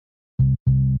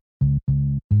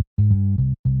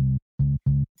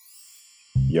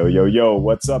Yo, yo, yo,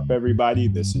 what's up, everybody?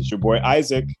 This is your boy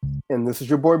Isaac. And this is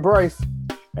your boy Bryce.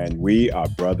 And we are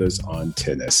Brothers on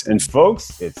Tennis. And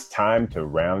folks, it's time to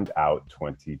round out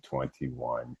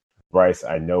 2021. Bryce,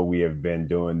 I know we have been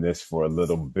doing this for a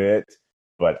little bit,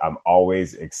 but I'm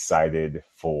always excited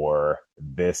for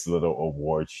this little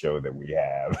award show that we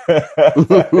have.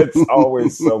 It's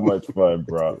always so much fun,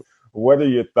 bro. What are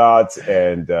your thoughts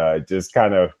and just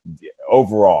kind of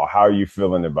overall, how are you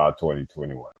feeling about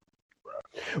 2021?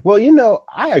 Well,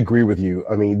 I agree with you.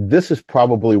 I mean, this is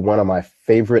probably one of my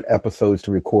favorite episodes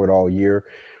to record all year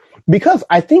because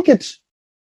I think it's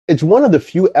one of the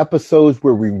few episodes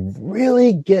where we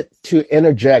really get to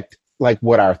interject like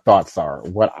what our thoughts are,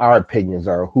 what our opinions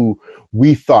are, who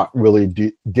we thought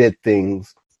really did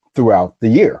things throughout the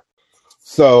year.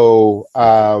 So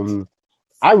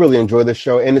I really enjoy this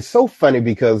show. And it's so funny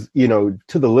because, to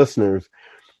the listeners,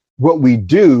 what we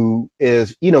do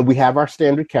is, we have our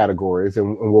standard categories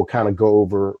and we'll kind of go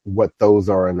over what those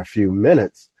are in a few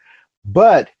minutes.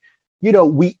 But,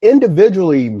 we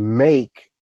individually make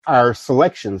our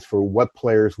selections for what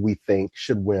players we think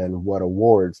should win what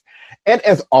awards. And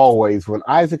as always, when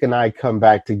Isaac and I come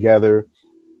back together,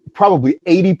 probably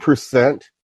 80%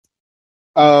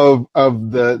 of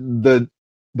the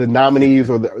nominees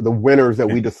or the winners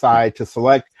that we decide to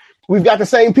select, we've got the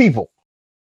same people.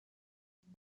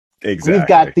 Exactly. We've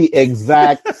got the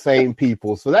exact same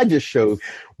people. So that just shows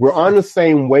we're on the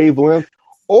same wavelength,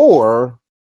 or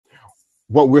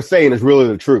what we're saying is really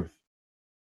the truth.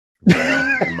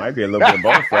 It might be a little bit of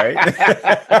both, right?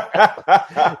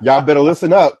 Y'all better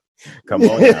listen up. Come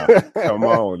on now. Come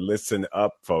on. Listen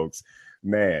up, folks.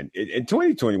 Man, in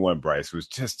 2021, Bryce, was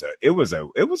just it was a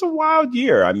wild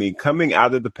year. I mean, coming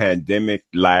out of the pandemic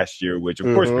last year, which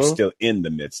of course we're still in the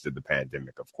midst of the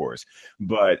pandemic, of course.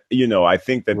 But, I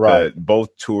think that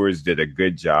both tours did a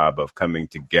good job of coming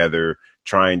together,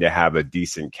 trying to have a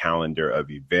decent calendar of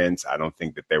events. I don't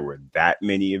think that there were that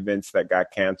many events that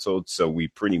got canceled. So we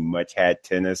pretty much had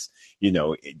tennis,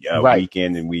 week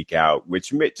in and week out,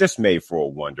 which just made for a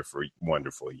wonderful,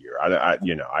 wonderful year.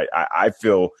 I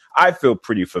feel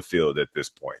pretty fulfilled at this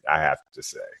point, I have to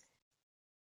say.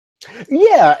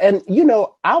 Yeah. And,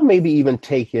 I'll maybe even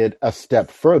take it a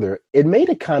step further. It made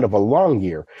it kind of a long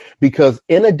year because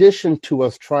in addition to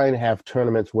us trying to have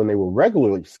tournaments when they were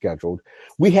regularly scheduled,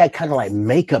 we had kind of like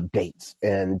makeup dates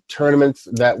and tournaments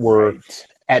that were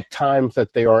at times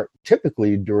that they aren't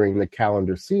typically during the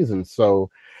calendar season. So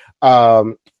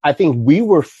I think we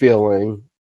were feeling,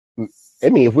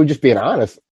 if we're just being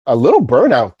honest, a little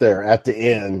burnout there at the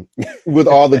end with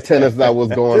all the tennis that was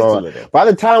going on. By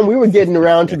the time we were getting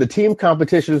around to the team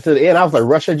competitions to the end, I was like,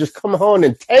 Russia, just come on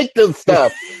and take this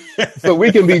stuff so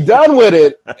we can be done with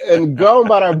it and go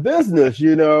about our business,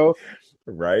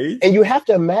 Right. And you have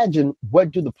to imagine,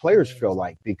 what do the players feel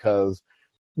like? Because,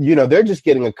 they're just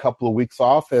getting a couple of weeks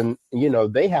off and,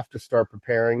 they have to start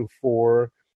preparing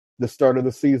for the start of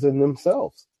the season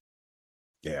themselves.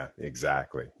 Yeah,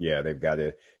 exactly. Yeah, they've got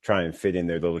to try and fit in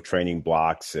their little training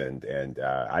blocks. And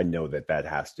I know that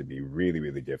has to be really,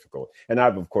 really difficult. And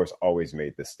I've, of course, always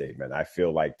made the statement. I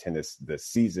feel like tennis, the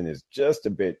season is just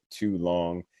a bit too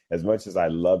long. As much as I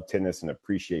love tennis and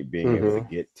appreciate being able to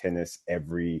get tennis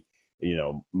every,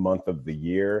 month of the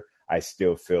year, I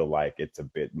still feel like it's a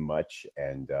bit much.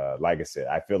 And like I said,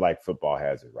 I feel like football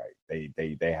has it right.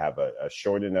 They have a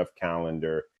short enough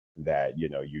calendar that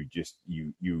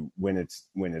you when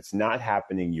it's not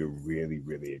happening, you're really,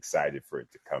 really excited for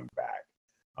it to come back.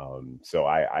 So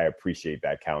I appreciate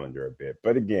that calendar a bit,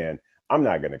 but again, I'm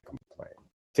not going to complain.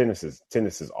 Tennis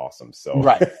is awesome. So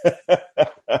right.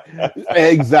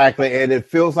 Exactly. And it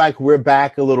feels like we're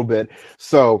back a little bit.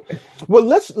 So, well,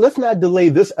 let's not delay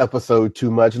this episode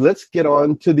too much. Let's get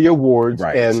on to the awards.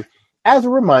 Right. And as a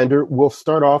reminder, we'll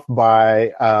start off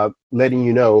by letting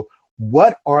you know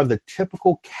what are the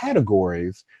typical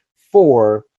categories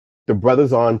for the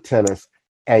Brothers on Tennis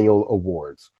annual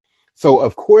awards. So,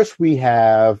 of course, we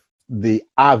have the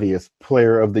obvious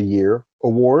Player of the Year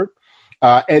award.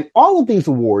 And all of these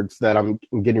awards that I'm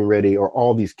getting ready, or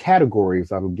all these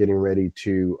categories I'm getting ready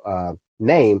to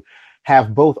name,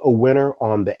 have both a winner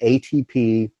on the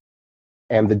ATP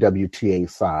and the WTA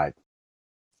side.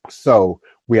 So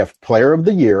we have Player of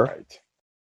the Year. Right.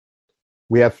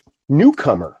 We have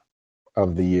Newcomer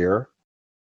of the Year.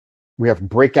 We have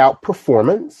Breakout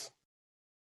Performance.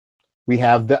 We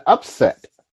have the Upset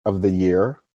of the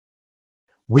Year.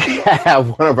 We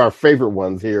have one of our favorite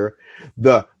ones here,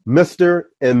 the Mr.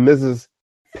 and Mrs.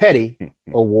 Petty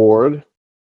Award.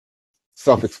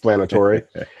 Self-explanatory.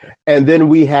 And then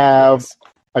we have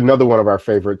another one of our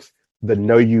favorites, the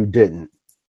No You Didn't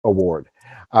Award.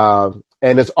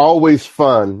 And it's always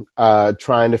fun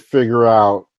trying to figure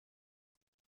out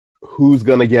who's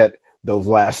going to get those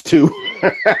last two.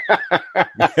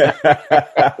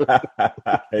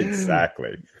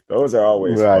 Exactly. Those are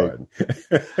always right.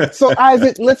 fun. So,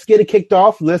 Isaac, let's get it kicked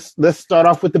off. Let's start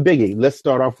off with the biggie. Let's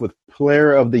start off with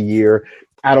Player of the Year.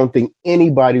 I don't think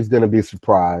anybody's going to be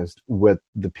surprised with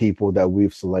the people that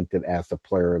we've selected as the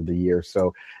Player of the Year.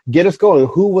 So get us going.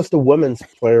 Who was the Women's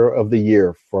Player of the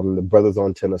Year from the Brothers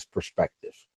on Tennis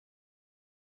perspective?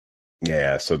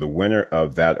 Yeah, so the winner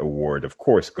of that award, of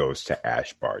course, goes to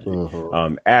Ash Barty.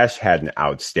 Ash had an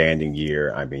outstanding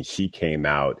year. I mean, she came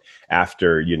out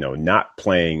after, not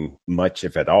playing much,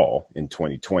 if at all, in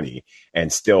 2020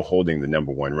 and still holding the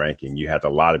number one ranking. You had a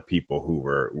lot of people who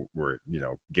were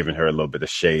giving her a little bit of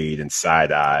shade and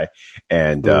side eye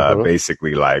and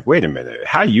basically like, wait a minute,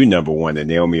 how you number one and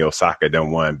Naomi Osaka done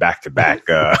won back-to-back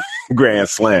Grand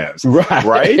Slams,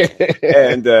 right?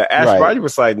 And Ash Barty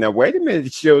was like, now, wait a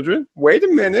minute, children. Wait a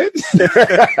minute.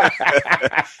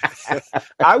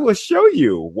 I will show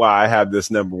you why I have this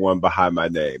number one behind my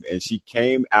name. And she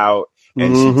came out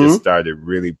and she just started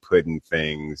really putting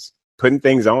things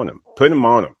on him, putting them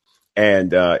on him.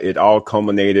 And it all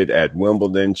culminated at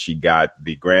Wimbledon. She got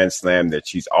the Grand Slam that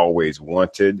she's always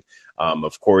wanted.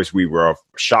 Of course, we were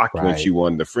shocked when she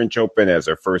won the French Open as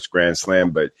her first Grand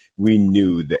Slam, but we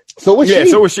knew that. So was she.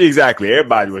 So was she, exactly.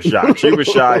 Everybody was shocked. She was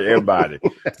shocked, everybody.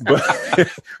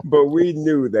 But we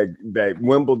knew that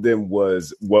Wimbledon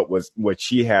was what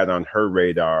she had on her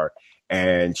radar,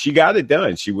 and she got it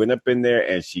done. She went up in there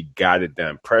and she got it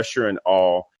done, pressure and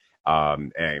all,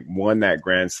 and won that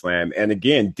Grand Slam. And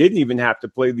again, didn't even have to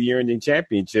play the year-ending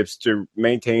championships to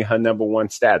maintain her number one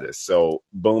status. So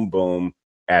boom, boom.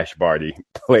 Ash Barty,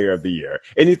 Player of the Year.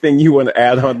 Anything you want to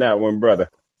add on that one, brother?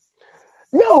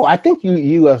 No, I think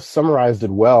you have summarized it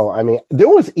well. I mean, there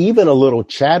was even a little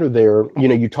chatter there.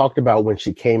 You talked about when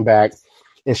she came back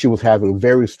and she was having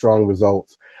very strong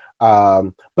results.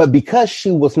 But because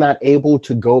she was not able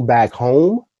to go back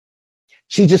home,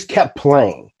 she just kept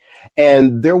playing.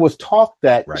 And there was talk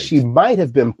that she might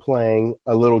have been playing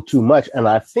a little too much. And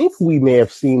I think we may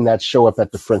have seen that show up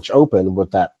at the French Open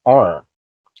with that arm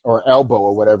or elbow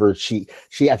or whatever.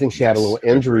 I think she had a little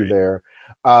injury there.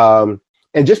 And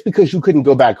just because you couldn't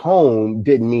go back home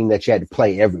didn't mean that you had to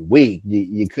play every week.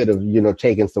 You could have,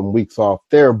 taken some weeks off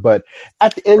there. But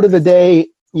at the end of the day,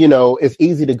 it's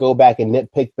easy to go back and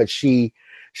nitpick, but she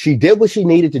did what she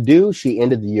needed to do. She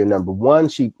ended the year number one.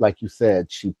 She, like you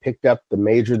said, she picked up the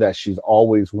major that she's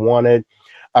always wanted.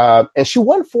 And she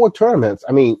won 4 tournaments.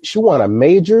 I mean, she won a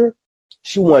major.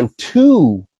 She won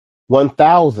 2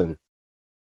 1,000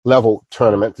 level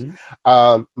tournaments,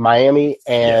 Miami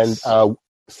and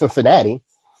Cincinnati.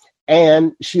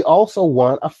 And she also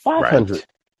won a 500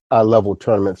 level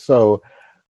tournament. So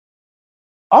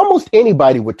almost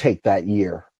anybody would take that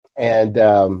year. And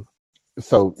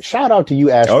so shout out to you,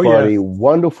 Ash Barty.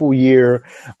 Wonderful year.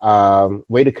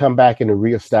 Way to come back and to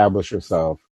reestablish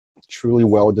yourself. Truly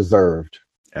well deserved.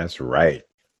 That's right.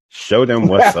 Show them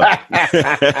what's up.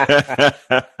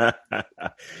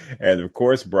 And of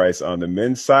course, Bryce, on the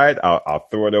men's side, I'll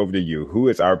throw it over to you. Who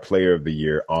is our Player of the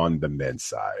Year on the men's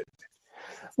side?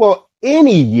 Well,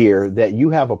 any year that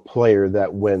you have a player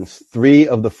that wins 3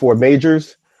 of the 4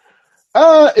 majors,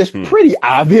 it's pretty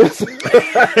obvious.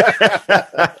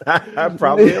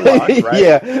 Probably a lot, right?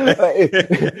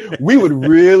 Yeah. We would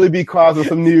really be causing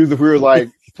some news if we were like,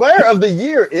 Player of the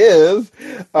Year is,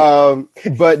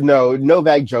 but no,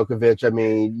 Novak Djokovic. I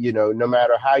mean, no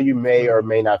matter how you may or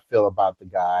may not feel about the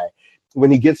guy,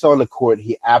 when he gets on the court,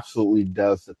 he absolutely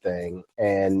does the thing.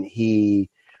 And he,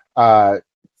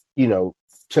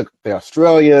 took the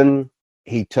Australian,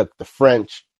 he took the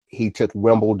French, he took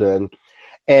Wimbledon,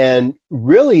 and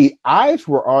really eyes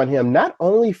were on him not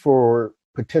only for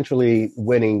potentially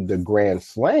winning the Grand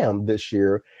Slam this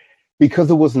year, because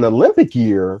it was an Olympic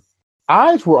year.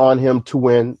 Eyes were on him to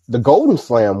win the Golden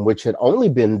Slam, which had only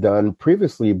been done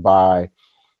previously by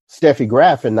Steffi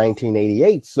Graf in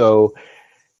 1988. So,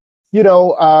 he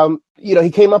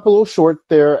came up a little short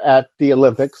there at the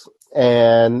Olympics.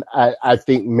 And I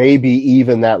think maybe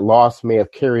even that loss may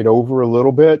have carried over a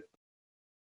little bit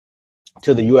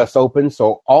to the U.S. Open.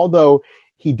 So although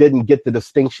he didn't get the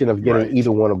distinction of getting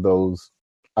either one of those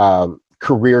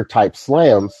career type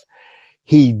slams,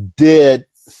 he did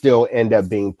still end up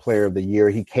being Player of the Year.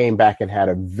 He came back and had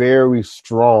a very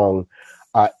strong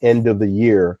end of the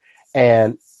year,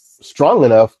 and strong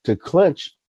enough to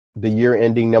clinch the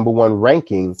year-ending number one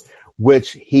ranking,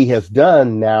 which he has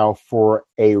done now for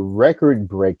a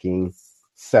record-breaking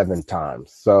 7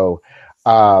 times. So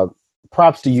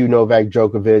props to you, Novak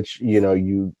Djokovic.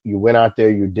 You went out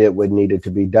there, you did what needed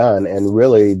to be done, and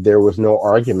really there was no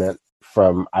argument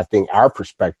from, I think, our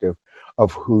perspective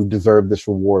of who deserved this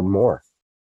reward more.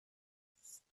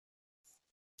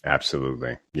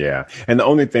 Absolutely. Yeah. And the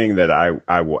only thing that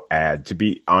I will add, to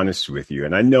be honest with you,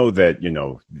 and I know that,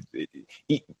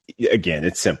 again,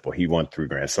 it's simple. He won 3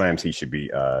 Grand Slams. He should be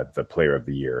the player of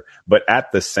the year. But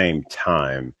at the same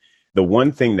time, the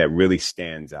one thing that really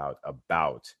stands out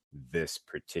about this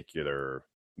particular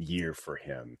year for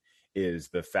him is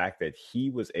the fact that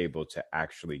he was able to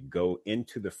actually go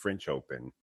into the French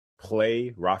Open,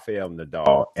 play Rafael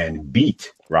Nadal, and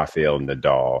beat Rafael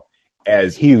Nadal.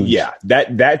 As huge. Yeah,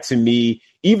 that to me,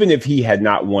 even if he had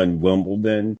not won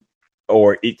Wimbledon,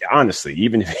 honestly,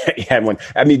 even if he had won,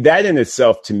 I mean, that in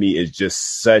itself to me is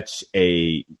just such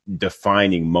a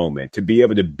defining moment to be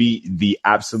able to beat the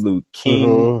absolute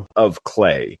king of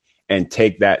clay and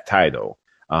take that title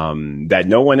that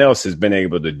no one else has been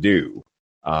able to do.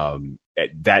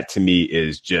 That to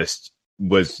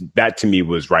me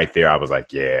was right there. I was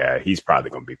like, yeah, he's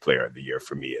probably going to be player of the year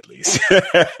for me, at least.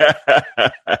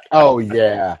 Oh,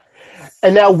 yeah.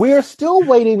 And now we're still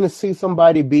waiting to see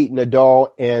somebody beat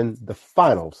Nadal in the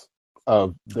finals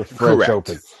of the French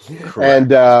Open.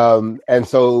 Correct. And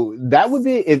so that would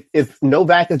be, if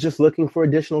Novak is just looking for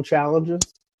additional challenges.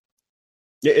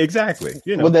 Yeah, exactly.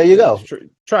 Well, there you go.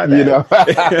 Try that.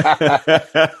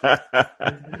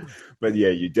 But yeah,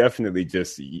 you definitely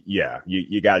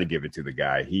you got to give it to the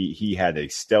guy. He had a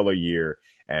stellar year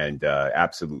and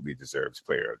absolutely deserves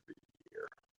player of the year.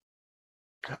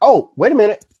 Oh, wait a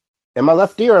minute. In my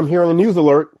left ear, I'm hearing a news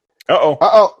alert.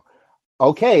 Uh-oh.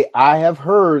 Okay, I have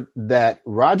heard that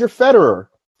Roger Federer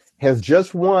has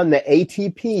just won the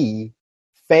ATP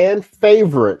fan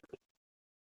favorite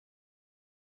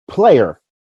player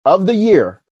of the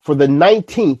year for the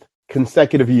 19th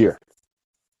consecutive year.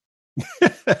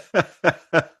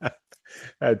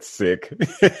 That's sick.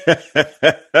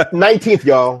 19th,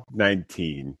 y'all.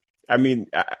 19. I mean,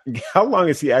 how long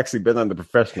has he actually been on the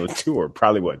professional tour?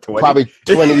 Probably what, 20? Probably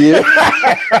 20 years.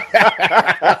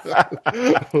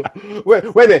 wait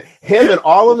a minute. Him and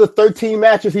all of the 13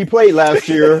 matches he played last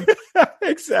year.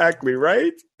 Exactly,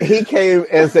 right? He came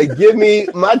and said, give me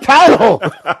my title.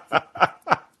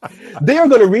 They are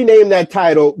going to rename that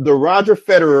title the Roger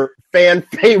Federer Fan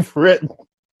Favorite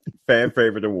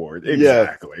Award.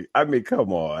 Exactly. Yeah. I mean,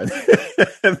 come on.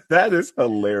 That is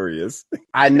hilarious.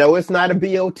 I know it's not a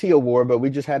BOT award, but we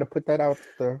just had to put that out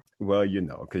there. Well,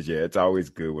 because it's always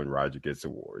good when Roger gets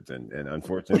awards. And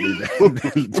unfortunately,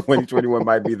 2021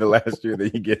 might be the last year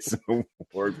that he gets an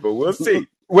award, but we'll see.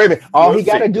 Wait a minute. All he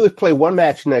got to do is play one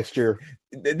match next year.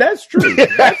 That's true.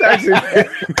 That's actually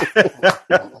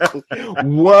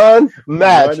one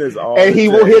match, and he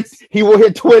will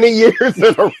hit 20 years in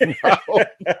a row.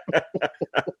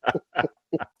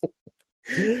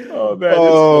 Oh, that is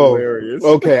hilarious.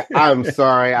 Okay, I'm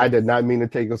sorry. I did not mean to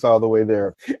take us all the way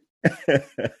there.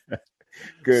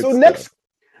 Good.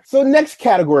 So next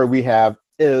category we have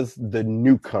is the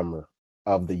newcomer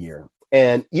of the year.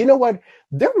 And you know what?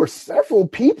 There were several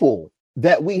people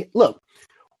that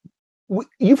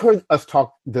you've heard us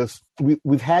talk this.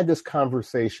 We've had this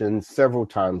conversation several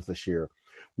times this year.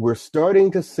 We're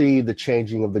starting to see the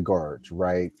changing of the guards,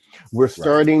 right? We're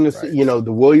starting to see,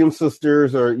 the Williams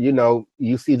sisters, or,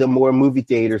 you see them more in movie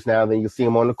theaters now than you see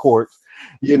them on the courts.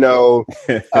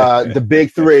 The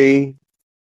big three,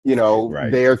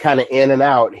 they're kind of in and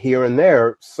out here and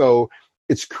there. So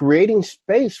it's creating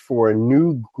space for a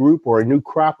new group or a new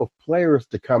crop of players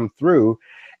to come through.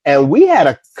 And we had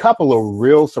a couple of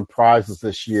real surprises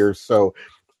this year. So,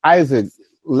 Isaac,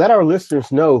 let our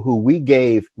listeners know who we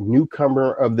gave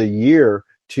newcomer of the year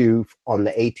to on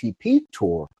the ATP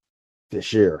tour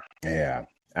this year. Yeah,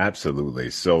 absolutely.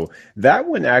 So that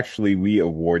one actually we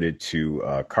awarded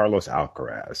to Carlos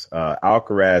Alcaraz.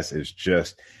 Alcaraz is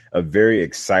just a very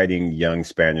exciting young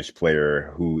Spanish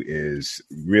player who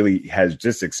has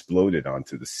just exploded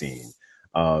onto the scene.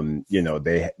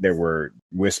 There were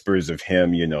whispers of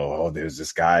him, there's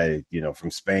this guy,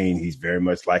 from Spain. He's very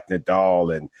much like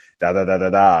Nadal and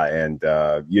And,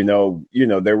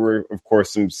 there were, of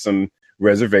course, some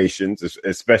reservations,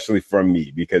 especially from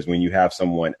me, because when you have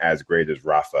someone as great as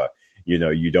Rafa,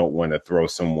 you don't want to throw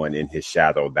someone in his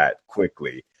shadow that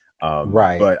quickly.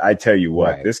 Right. But I tell you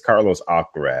what, This Carlos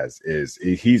Alcaraz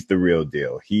he's the real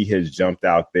deal. He has jumped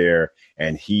out there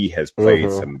and he has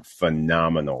played some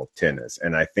phenomenal tennis.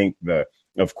 And I think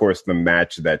of course, the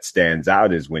match that stands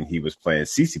out is when he was playing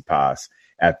Tsitsipas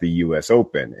at the US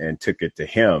Open and took it to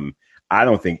him. I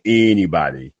don't think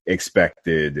anybody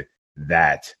expected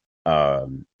that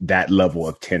that level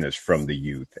of tennis from the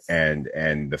youth, and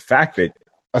the fact that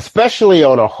especially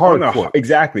on a hard court.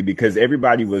 Exactly, because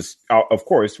everybody was, of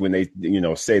course, when they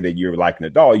say that you're like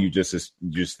Nadal, you just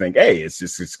think, hey,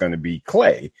 it's going to be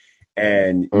clay,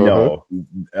 and no,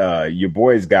 your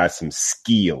boy's got some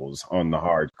skills on the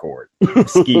hard court,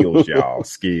 skills, y'all,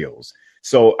 skills.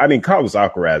 So, I mean, Carlos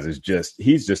Alcaraz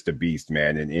he's just a beast,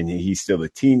 man. And he's still a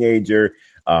teenager.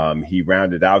 He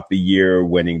rounded out the year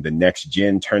winning the Next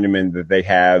Gen tournament that they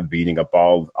have, beating up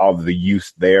all of the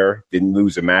youth there. Didn't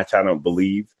lose a match, I don't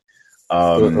believe.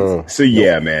 So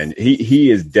yeah, man, he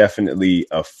is definitely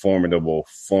a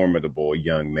formidable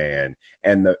young man.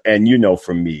 And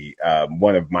for me,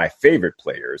 one of my favorite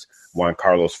players, Juan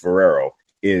Carlos Ferrero,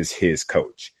 is his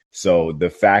coach. So the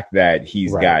fact that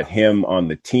he's got him on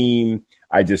the team,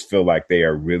 I just feel like they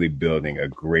are really building a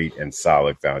great and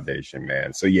solid foundation,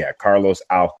 man. So yeah, Carlos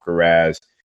Alcaraz,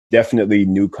 definitely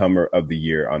newcomer of the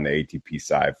year on the ATP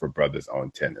side for Brothers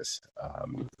on Tennis.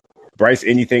 Bryce,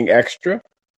 anything extra?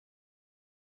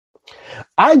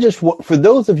 For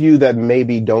those of you that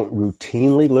maybe don't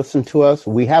routinely listen to us,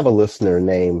 we have a listener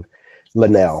named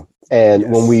Linnell.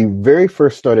 And when we very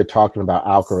first started talking about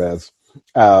Alcaraz,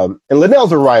 and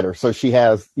Linnell's a writer, so she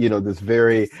has, this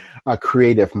very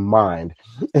creative mind.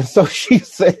 And so she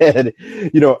said,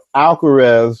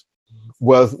 Alcaraz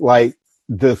was like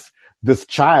this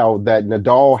child that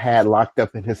Nadal had locked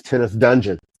up in his tennis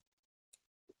dungeon.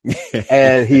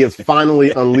 And he has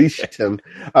finally unleashed him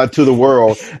to the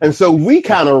world. And so we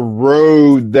kind of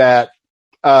rode that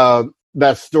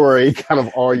story kind of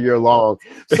all year long.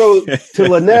 So to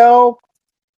Linnell,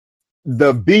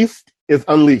 the beast is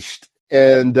unleashed.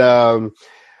 And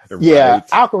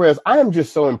Alcaraz, I am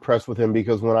just so impressed with him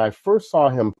because when I first saw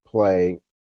him play,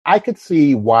 I could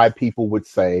see why people would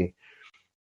say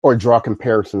or draw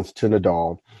comparisons to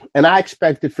Nadal. And I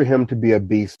expected for him to be a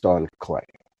beast on clay.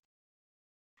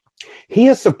 He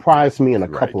has surprised me in a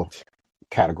couple of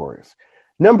categories.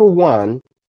 Number one,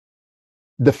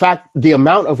 the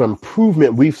amount of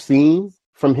improvement we've seen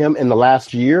from him in the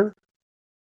last year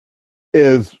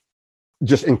is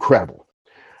just incredible.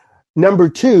 Number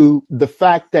two, the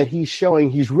fact that he's showing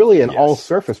he's really an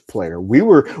all-surface player. We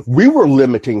were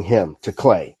limiting him to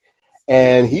clay,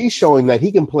 and he's showing that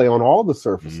he can play on all the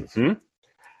surfaces. Mm-hmm.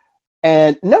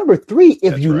 And number three,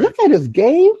 if you look at his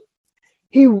game,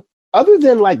 he, other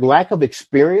than like lack of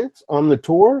experience on the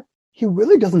tour, he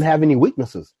really doesn't have any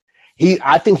weaknesses.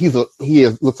 I think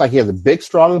looks like he has a big,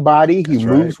 strong body. He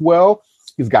moves well.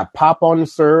 He's got pop on the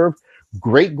serve,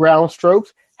 great ground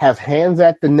strokes, has hands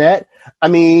at the net. I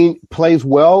mean, plays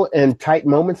well in tight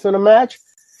moments in a match.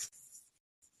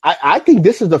 I think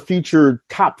this is a future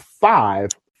top 5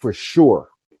 for sure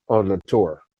on the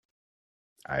tour.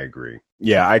 I agree.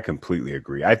 Yeah, I completely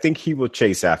agree. I think he will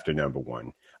chase after number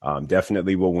 1.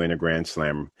 Definitely will win a Grand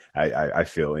Slam, I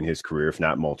feel, in his career, if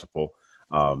not multiple.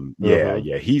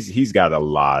 He's got a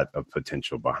lot of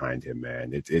potential behind him,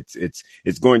 man.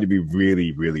 It's going to be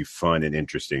really, really fun and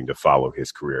interesting to follow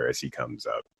his career as he comes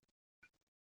up.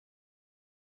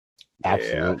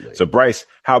 Absolutely. Yeah. So Bryce,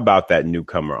 how about that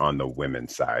newcomer on the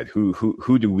women's side?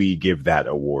 Who do we give that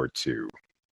award to?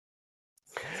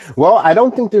 Well, I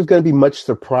don't think there's going to be much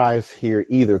surprise here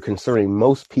either, concerning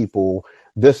most people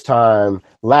this time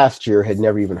last year had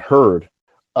never even heard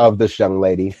of this young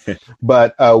lady.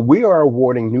 But we are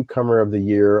awarding newcomer of the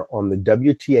year on the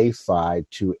WTA side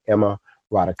to Emma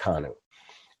Raducanu.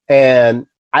 And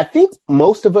I think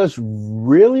most of us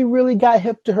really, really got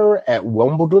hip to her at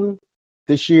Wimbledon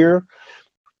this year,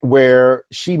 where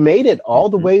she made it all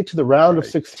the way to the round of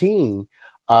 16,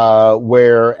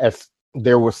 where as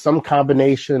there was some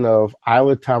combination of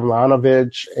Ajla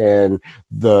Tomljanovic and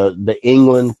the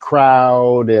England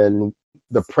crowd and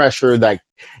the pressure that,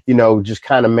 just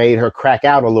kind of made her crack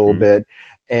out a little bit.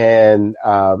 And,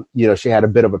 she had a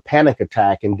bit of a panic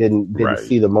attack and didn't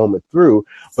see the moment through.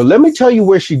 But let me tell you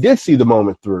where she did see the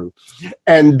moment through.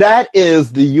 And that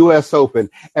is the U.S. Open.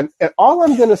 And all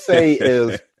I'm going to say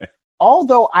is,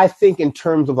 although I think in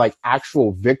terms of like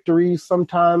actual victories,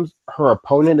 sometimes her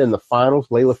opponent in the finals,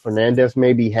 Leylah Fernandez,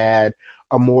 maybe had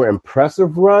a more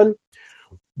impressive run.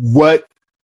 What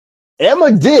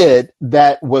Emma did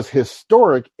that was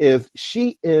historic is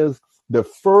she is the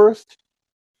first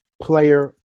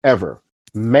player ever,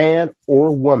 man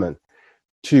or woman,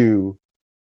 to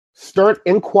start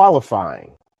in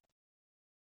qualifying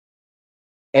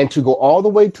and to go all the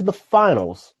way to the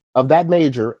finals of that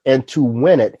major and to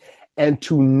win it and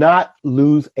to not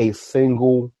lose a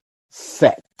single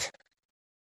set.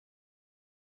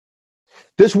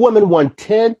 This woman won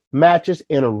 10 matches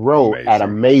in a row at a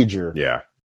major. Yeah.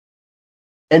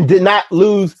 And did not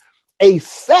lose a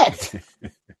set.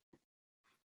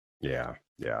 Yeah.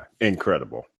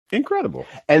 Incredible. Incredible.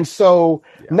 And so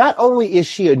not only is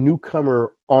she a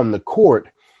newcomer on the court,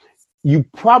 you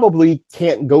probably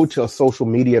can't go to a social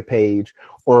media page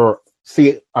or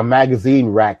see a magazine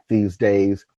rack these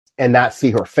days and not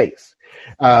see her face.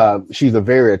 She's a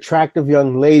very attractive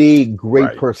young lady,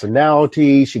 great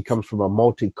personality. She comes from a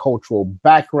multicultural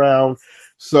background.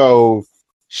 So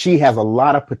she has a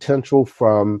lot of potential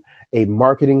from a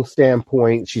marketing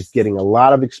standpoint. She's getting a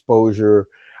lot of exposure.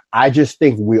 I just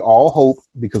think we all hope,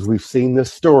 because we've seen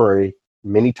this story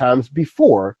many times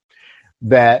before,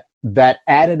 that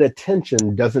added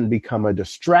attention doesn't become a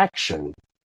distraction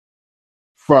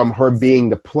from her being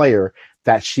the player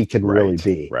that she can really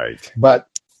be. Right. But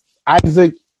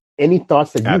Isaac, any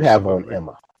thoughts that you have on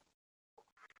Emma?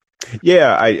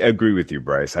 Yeah, I agree with you,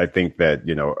 Bryce. I think that,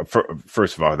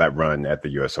 first of all, that run at the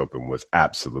U.S. Open was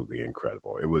absolutely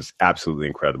incredible. It was absolutely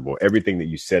incredible. Everything that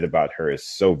you said about her is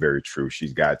so very true.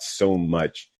 She's got so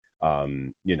much,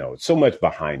 so much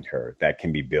behind her that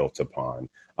can be built upon.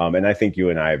 And I think you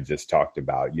and I have just talked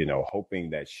about, hoping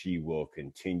that she will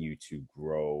continue to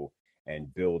grow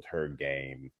and build her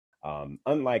game.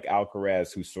 Unlike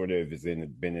Alcaraz, who sort of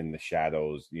been in the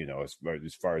shadows,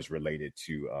 as far as related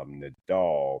to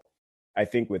Nadal. I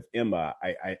think with Emma,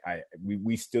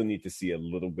 we still need to see a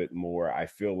little bit more. I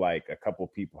feel like a couple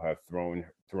people have thrown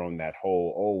that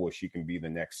whole, well, she can be the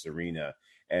next Serena,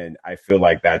 and I feel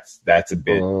like that's a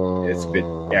bit it's a bit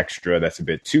extra. That's a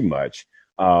bit too much.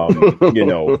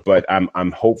 But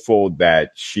I'm hopeful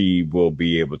that she will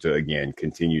be able to again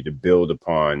continue to build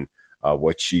upon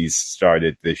what she's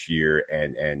started this year,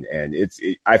 and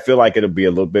I feel like it'll be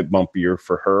a little bit bumpier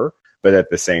for her. But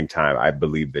at the same time, I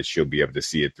believe that she'll be able to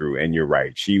see it through. And you're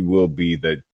right. She will be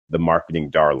the marketing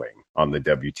darling on the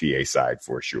WTA side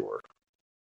for sure.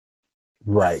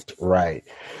 Right.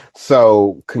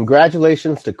 So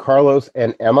congratulations to Carlos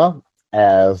and Emma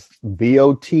as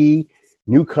BOT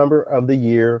Newcomer of the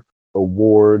Year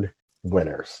award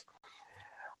winners.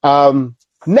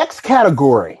 Next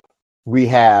category we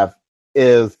have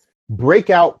is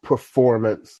Breakout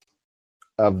Performance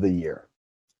of the Year.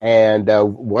 And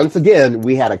once again,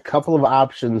 we had a couple of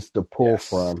options to pull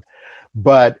from.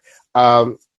 But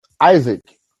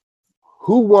Isaac,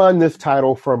 who won this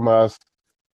title from us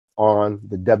on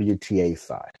the WTA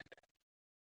side?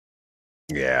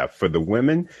 Yeah, for the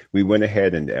women, we went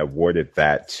ahead and awarded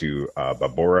that to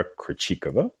Barbora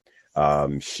Krejcikova.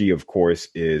 She, of course,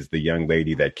 is the young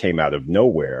lady that came out of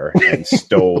nowhere and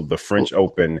stole the French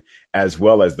Open as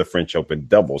well as the French Open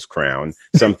doubles crown,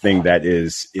 something that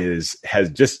it's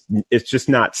just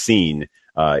not seen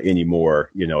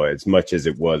anymore, as much as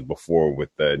it was before with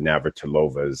the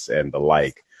Navratilovas and the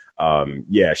like.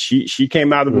 She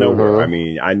came out of nowhere. I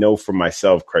mean, I know for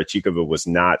myself, Krejcikova was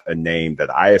not a name that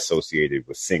I associated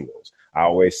with singles. I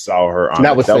always saw her on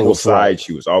the double side. Right.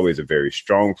 She was always a very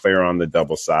strong player on the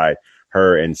double side.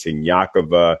 Her and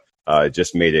Siniakova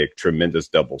just made a tremendous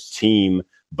doubles team.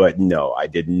 But no, I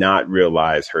did not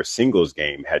realize her singles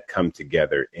game had come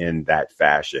together in that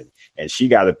fashion. And she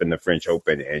got up in the French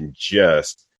Open and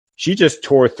she just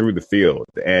tore through the field.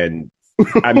 And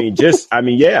it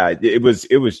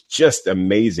was just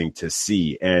amazing to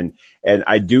see. And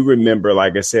I do remember,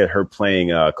 like I said, her playing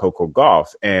Coco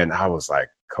Gauff, and I was like,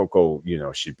 Coco,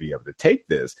 should be able to take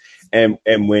this. And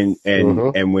when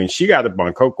she got up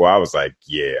on Coco, I was like,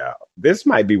 yeah, this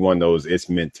might be one of those it's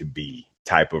meant to be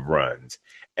type of runs.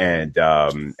 And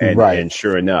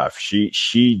sure enough,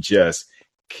 she just,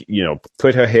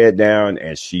 put her head down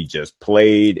and she just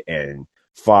played and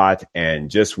fought,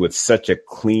 and just with such a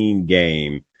clean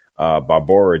game,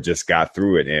 Barbora just got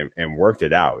through it and worked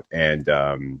it out. And,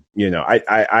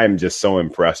 I'm just so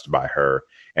impressed by her.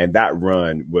 And that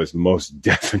run was most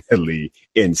definitely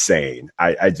insane.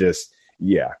 Like I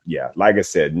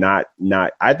said,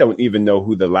 I don't even know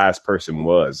who the last person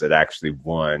was that actually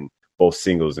won both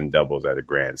singles and doubles at a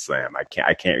Grand Slam.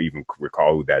 I can't even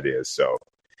recall who that is. So.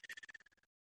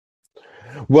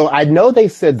 Well, I know they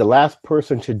said the last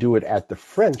person to do it at the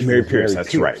French. Mary Pierce.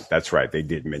 That's right. They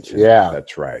did mention that.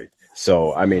 That's right.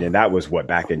 So, and that was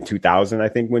back in 2000, I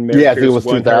think, when Mary Pierce it was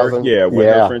won 2000.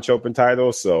 Her French Open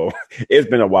title. So it's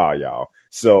been a while, y'all.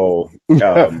 So,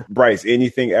 Bryce,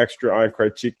 anything extra on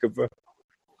Krejcikova?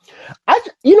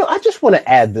 I just want to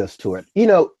add this to it.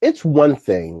 It's one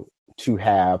thing to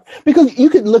have, because you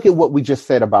could look at what we just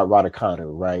said about Raducanu,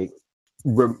 right?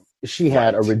 She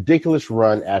had a ridiculous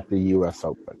run at the U.S.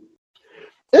 Open.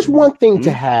 It's one thing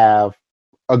to have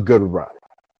a good run.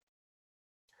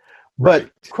 But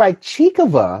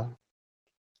Krejcikova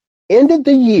ended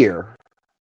the year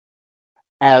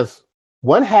as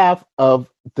one half of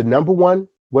the number one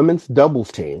women's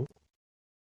doubles team,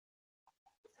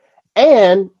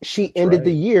 and she ended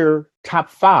the year top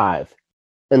 5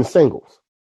 in singles.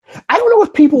 I don't know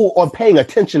if people are paying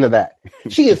attention to that.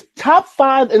 She is top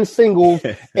 5 in singles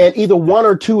and either 1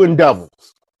 or 2 in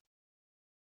doubles.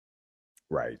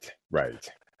 Right.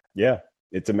 Yeah,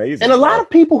 it's amazing. And a lot of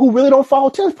people who really don't follow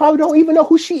tennis probably don't even know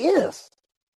who she is.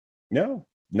 No,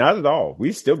 not at all.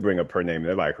 We still bring up her name.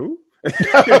 They're like, who?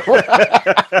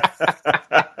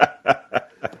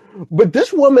 But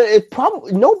this woman is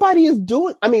probably, nobody is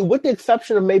doing, I mean, with the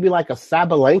exception of maybe like a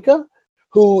Sabalenka,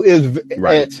 who is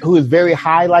very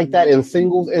high like that in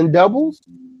singles and doubles.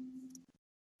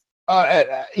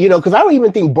 Because I don't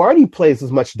even think Barty plays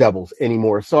as much doubles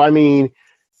anymore. So, I mean,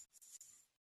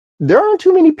 there aren't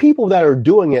too many people that are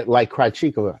doing it like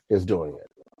Krejcikova is doing it.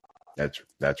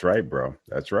 That's right, bro.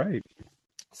 That's right.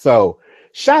 So,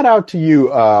 shout out to you,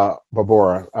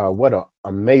 Barbora. What an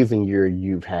amazing year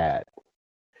you've had.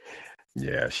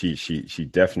 Yeah, she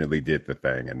definitely did the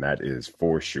thing, and that is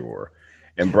for sure.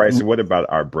 And Bryson, what about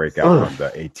our breakout on the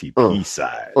ATP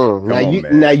side?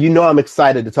 Now you know I'm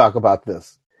excited to talk about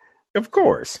this. Of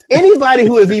course. Anybody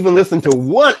who has even listened to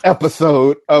one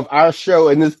episode of our show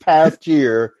in this past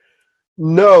year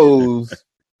knows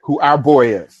who our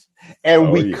boy is.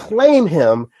 And we claim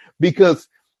him because,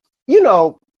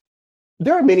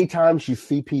 there are many times you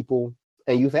see people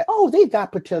and you say, oh, they've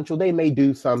got potential. They may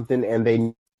do something, and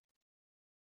they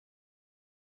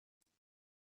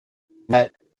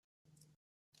that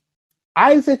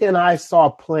Isaac and I saw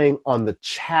playing on the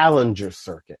Challenger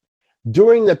circuit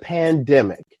during the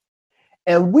pandemic.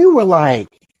 And we were like,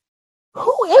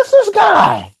 who is this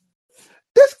guy?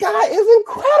 This guy is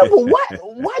incredible.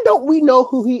 Why don't we know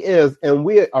who he is? And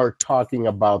we are talking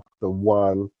about the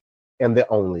one and the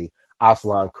only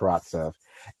Aslan Karatsev.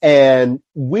 And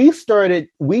we started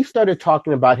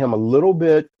talking about him a little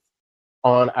bit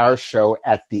on our show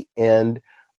at the end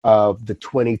of the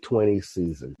 2020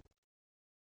 season.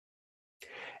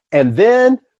 And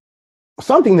then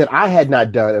something that I had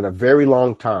not done in a very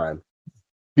long time,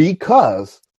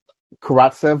 because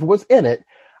Karatsev was in it,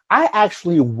 I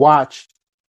actually watched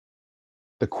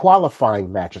the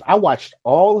qualifying matches. I watched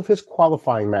all of his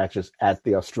qualifying matches at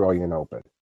the Australian Open.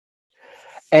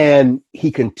 And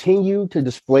he continued to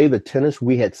display the tennis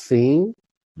we had seen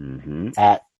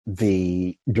at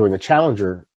during the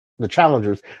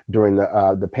Challengers during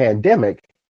the pandemic.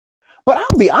 But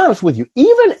I'll be honest with you,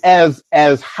 even as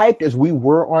hyped as we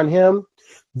were on him,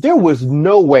 there was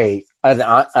no way, and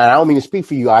I don't mean to speak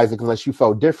for you, Isaac, unless you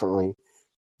felt differently,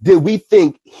 did we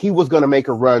think he was going to make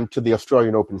a run to the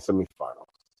Australian Open semifinal.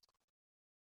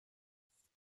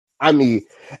 I mean,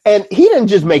 and he didn't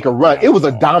just make a run, it was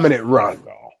a dominant run.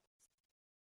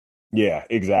 Yeah,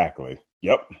 exactly.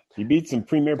 Yep. He beat some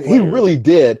premier players. He really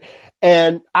did.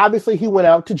 And obviously he went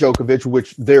out to Djokovic,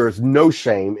 which there is no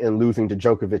shame in losing to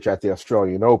Djokovic at the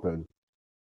Australian Open.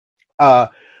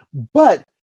 But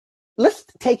let's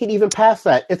take it even past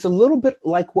that. It's a little bit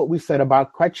like what we said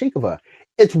about Krejcikova.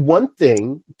 It's one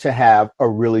thing to have a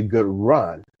really good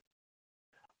run,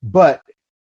 but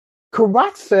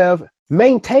Karatsev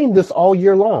maintained this all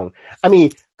year long. I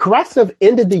mean, Karatsev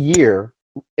ended the year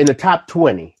in the top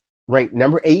 20, ranked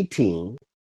number 18.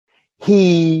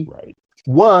 He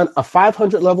won a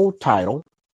 500 level title,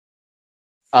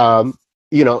 in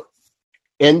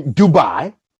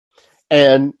Dubai.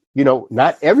 And,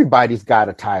 not everybody's got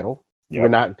a title. Yep. We're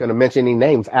not going to mention any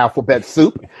names, alphabet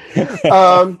soup.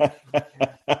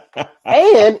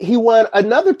 And he won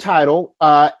another title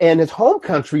in his home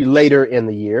country later in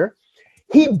the year.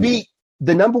 He beat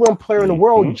the number one player in the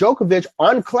world, Djokovic,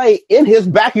 on clay in his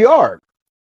backyard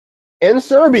in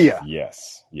Serbia.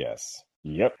 Yes.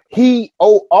 Yep. He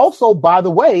also, by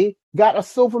the way, got a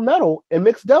silver medal in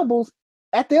mixed doubles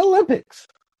at the Olympics.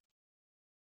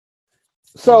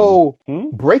 So,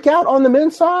 breakout on the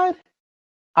men's side,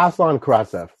 Aslan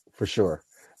Karatsev, for sure.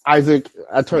 Isaac,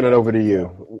 I turn it over to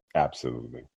you.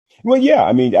 Absolutely. Well, yeah,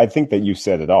 I mean, I think that you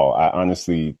said it all. I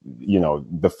honestly,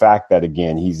 the fact that,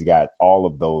 again, he's got all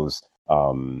of those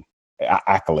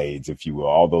accolades, if you will,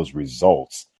 all those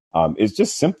results, is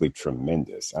just simply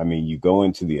tremendous. I mean, you go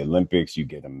into the Olympics, you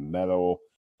get a medal.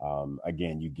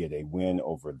 Again, you get a win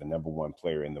over the number one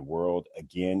player in the world,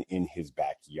 again, in his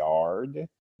backyard.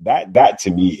 That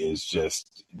to me is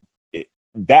just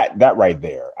that right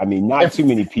there. I mean, not too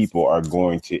many people are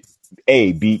going to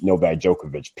beat Novak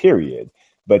Djokovic, period.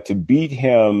 But to beat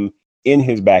him in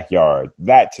his backyard,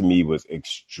 that to me was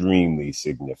extremely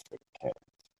significant.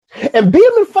 And beat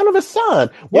him in front of his son.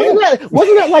 Wasn't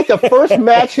that like the first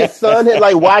match his son had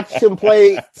like watched him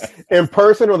play in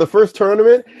person, or the first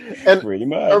tournament? And pretty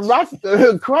much.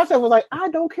 Karatsev was like, I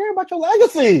don't care about your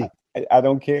legacy. I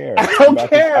don't care.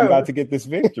 I'm about to get this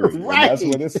victory. Right.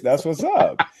 That's what's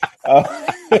up.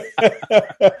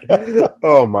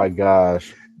 Oh my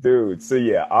gosh. Dude. So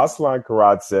yeah, Aslan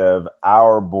Karatsev,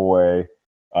 our boy.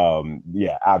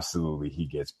 Yeah, absolutely. He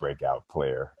gets breakout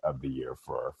player of the year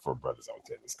for Brothers on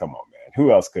Tennis. Come on, man.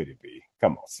 Who else could it be?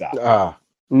 Come on, stop.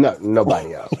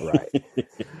 Nobody else, right?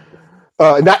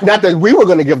 Not that we were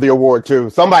going to give the award to.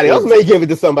 Somebody else may give it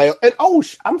to somebody else. And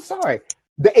I'm sorry.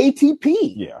 The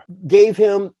ATP gave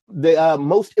him the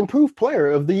most improved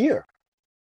player of the year.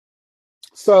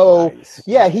 So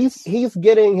nice. He's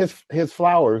getting his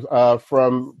flowers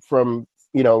from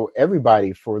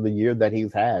everybody for the year that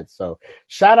he's had. So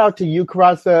shout out to you,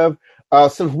 Karatsev.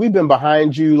 Since we've been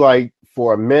behind you like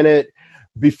for a minute,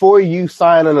 before you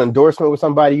sign an endorsement with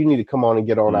somebody, you need to come on and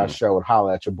get on our show and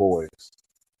holler at your boys.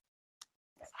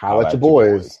 Holler at your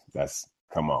boys.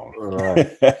 Come on. All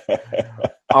right.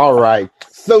 All right.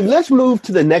 So let's move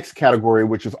to the next category,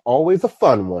 which is always a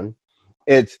fun one.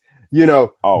 It's,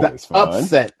 always the fun.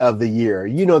 Upset of the year.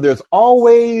 There's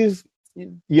always,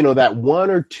 that one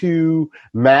or two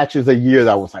matches a year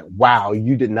that was like, wow,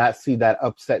 you did not see that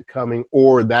upset coming,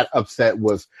 or that upset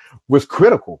was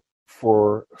critical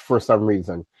for some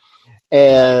reason.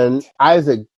 And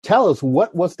Isaac, tell us,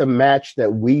 what was the match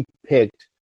that we picked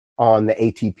on the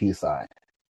ATP side?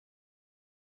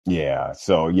 Yeah.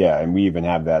 So and we even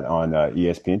have that on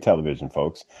ESPN television,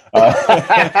 folks.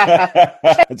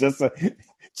 Just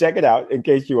check it out in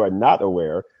case you are not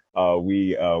aware.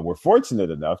 We were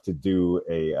fortunate enough to do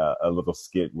a little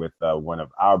skit with one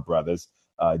of our brothers,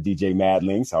 DJ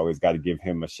Madlinks. I always got to give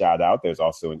him a shout out. There's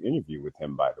also an interview with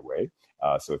him, by the way.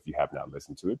 So if you have not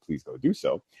listened to it, please go do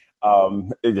so.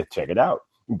 Check it out.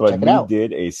 But we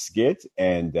did a skit,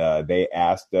 and they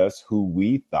asked us who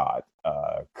we thought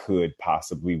could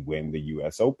possibly win the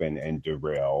U.S. Open and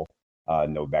derail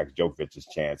Novak Djokovic's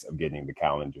chance of getting the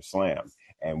Calendar Slam.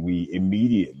 And we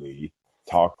immediately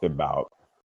talked about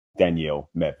Daniil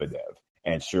Medvedev.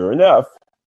 And sure enough,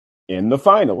 in the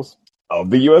finals of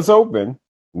the U.S. Open,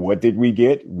 what did we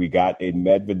get? We got a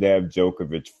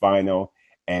Medvedev-Djokovic final,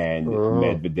 and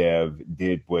Medvedev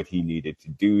did what he needed to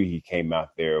do. He came out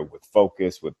there with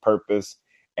focus, with purpose,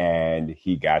 and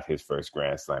he got his first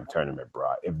Grand Slam tournament,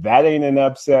 bro. If that ain't an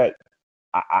upset,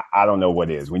 I don't know what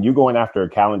is. When you're going after a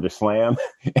Calendar Slam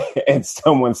and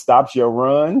someone stops your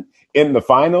run in the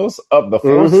finals of the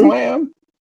fourth slam,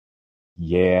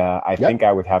 I think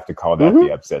I would have to call that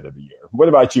the upset of the year. What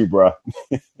about you, bro?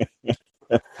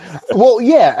 Well,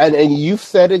 yeah, and you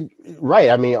said it right.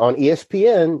 I mean, on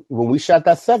ESPN, when we shot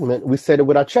that segment, we said it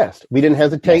with our chest. We didn't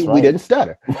hesitate. Right. We didn't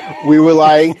stutter. We were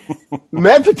like,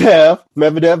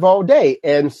 Medvedev all day.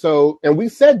 And we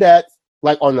said that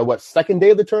like on the second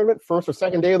day of the tournament, first or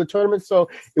second day of the tournament. So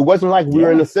it wasn't like we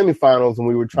were in the semifinals and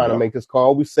we were trying to make this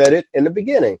call. We said it in the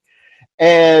beginning.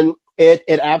 And it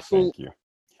absolutely. Thank you.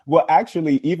 Well,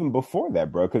 actually, even before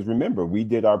that, bro, because remember, we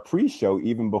did our pre-show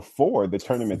even before the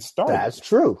tournament started. That's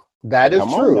true. That is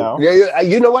true. Yeah,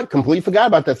 you know what? Completely forgot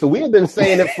about that. So we have been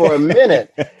saying it for a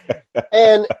minute.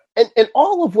 And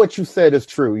all of what you said is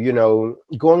true.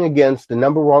 Going against the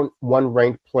number one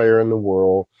ranked player in the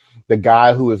world, the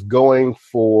guy who is going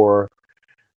for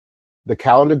the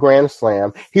Calendar Grand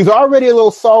Slam. He's already a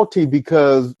little salty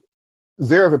because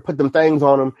Zverev had put them things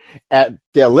on him at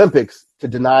the Olympics to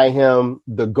deny him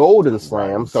the Golden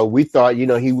Slam. Right. So we thought,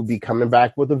 he would be coming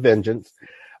back with a vengeance.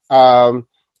 And,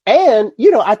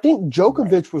 I think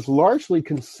Djokovic was largely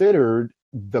considered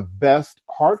the best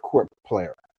hardcourt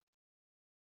player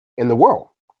in the world.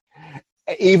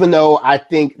 Even though I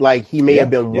think like he may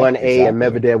have been 1A and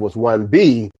Medvedev was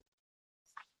 1B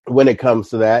when it comes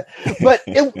to that. But,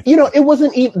 it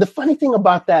wasn't even the funny thing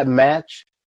about that match,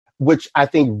 which I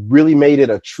think really made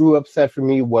it a true upset for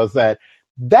me, was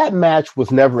that match was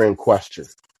never in question.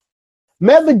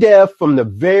 Medvedev from the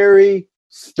very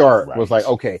start was like,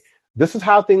 okay, this is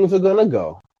how things are going to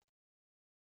go.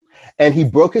 And he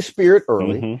broke his spirit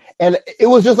early. And it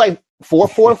was just like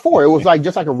 4-4-4. It was like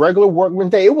just like a regular workman's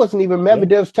day. It wasn't even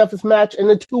Medvedev's toughest match in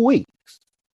the 2 weeks.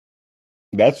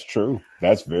 That's true.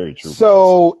 That's very true.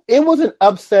 So it was an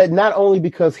upset, not only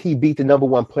because he beat the number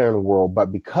one player in the world,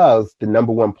 but because the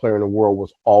number one player in the world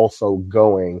was also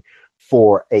going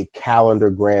for a Calendar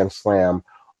Grand Slam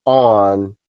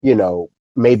on,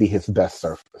 maybe his best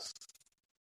surface.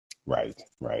 Right.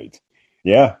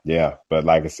 Yeah, yeah. But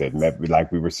like I said,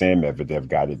 like we were saying, Medvedev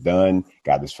got it done,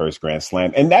 got his first Grand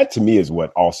Slam, and that to me is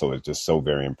what also is just so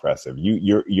very impressive.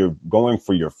 You're going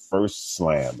for your first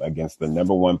slam against the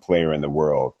number one player in the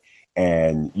world,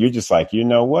 and you're just like, you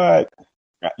know what?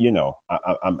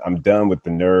 I'm done with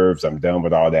the nerves. I'm done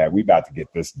with all that. We about to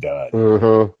get this done.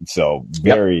 Mm-hmm. So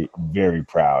Yep. very, very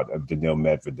proud of Daniil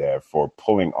Medvedev for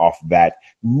pulling off that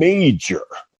major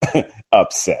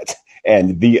upset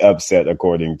and the upset,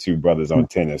 according to Brothers on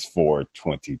Tennis, for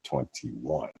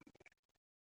 2021.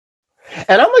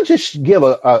 And I'm going to just give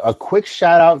a quick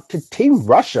shout out to Team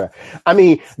Russia. I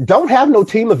mean, don't have no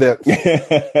team events.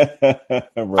 Right.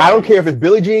 I don't care if it's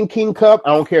Billie Jean King Cup.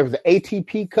 I don't care if it's the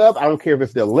ATP Cup. I don't care if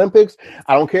it's the Olympics.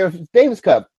 I don't care if it's Davis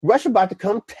Cup. Russia about to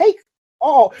come take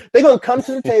all. They're going to come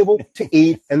to the table to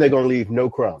eat, and they're going to leave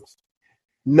no crumbs.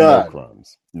 None. No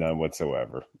crumbs. None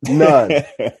whatsoever. None.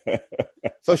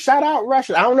 So shout out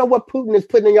Russia. I don't know what Putin is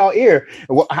putting in y'all ear,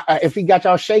 if he got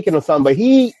y'all shaking or something, but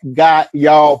he got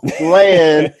y'all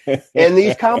playing in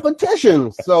these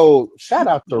competitions. So shout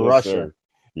out to Russia. Sir.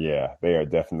 Yeah, they are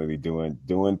definitely doing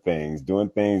things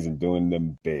and doing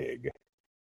them big.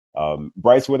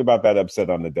 Bryce, what about that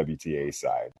upset on the WTA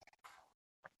side?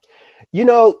 You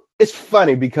know, it's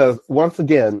funny because once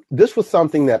again, this was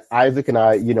something that Isaac and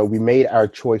I, we made our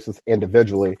choices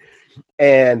individually.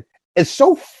 And it's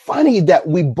so funny that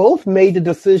we both made the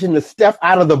decision to step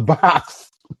out of the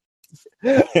box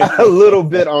a little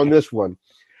bit on this one.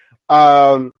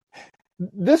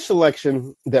 This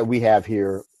selection that we have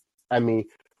here, I mean,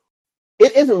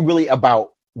 it isn't really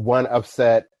about one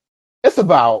upset. It's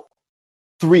about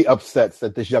 3 upsets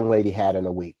that this young lady had in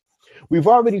a week. We've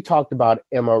already talked about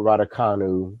Emma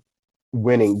Raducanu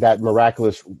winning that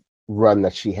miraculous run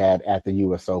that she had at the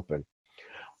U.S. Open.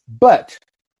 But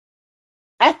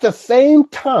at the same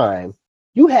time,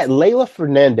 you had Leylah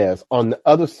Fernandez on the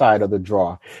other side of the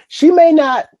draw. She may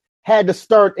not had to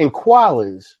start in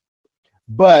qualies,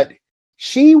 but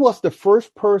she was the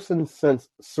first person since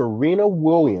Serena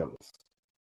Williams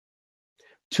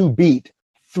to beat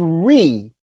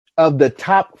 3 of the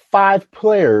top 5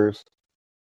 players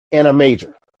in a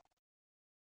major.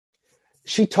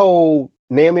 She told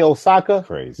Naomi Osaka,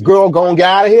 crazy girl, go and get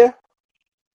out of here.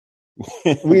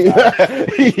 It's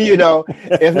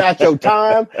not your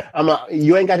time.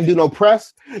 You ain't got to do no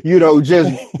press.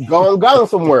 Just go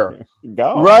somewhere.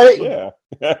 Go. Right? Yeah.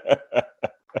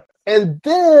 And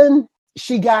then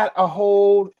she got a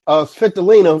hold of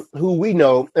Svitolina, who we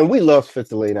know, and we love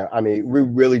Svitolina. I mean, we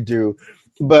really do.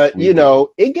 But,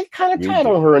 it get kind of tight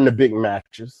on her in the big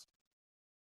matches.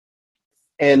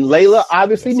 And Leylah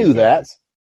obviously knew that.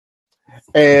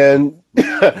 And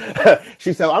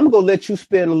she said, I'm going to let you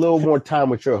spend a little more time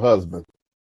with your husband.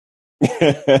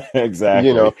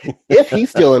 Exactly. If he's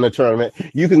still in the tournament,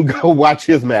 you can go watch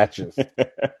his matches.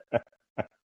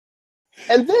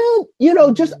 And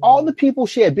then, just all the people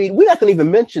she had beat. We're not going to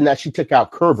even mention that she took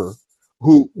out Kerber,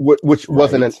 which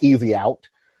wasn't an easy out.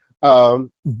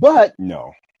 But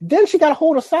no. Then she got a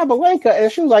hold of Sabalenka,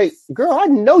 and she was like, girl, I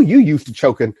know you used to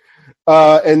choking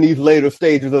in these later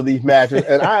stages of these matches,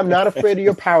 and I am not afraid of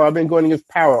your power. I've been going against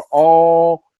power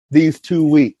all these 2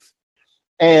 weeks.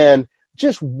 And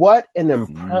just what an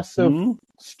impressive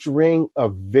string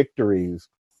of victories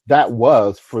that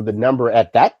was for the number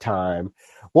at that time.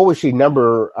 What was she,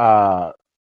 number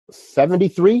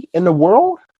 73 in the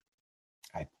world?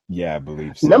 I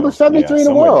believe so. Number 73 in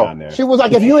the world. She was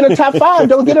like, if you're in the top 5,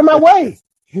 don't get in my way.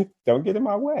 Don't get in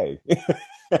my way.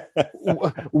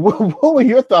 What were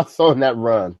your thoughts on that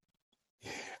run?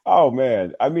 Oh,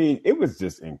 man. I mean, it was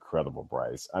just incredible,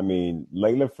 Bryce. I mean,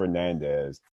 Leylah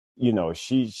Fernandez,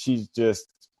 she's just,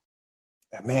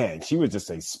 man, she was just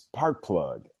a spark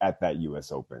plug at that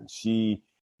U.S. Open. She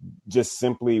just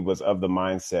simply was of the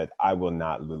mindset, I will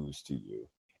not lose to you.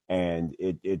 And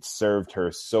it served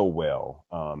her so well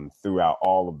throughout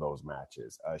all of those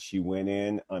matches. She went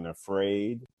in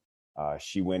unafraid.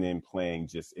 She went in playing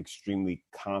just extremely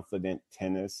confident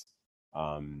tennis.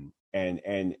 And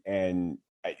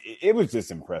it was just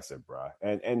impressive, bro.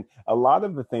 And a lot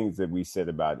of the things that we said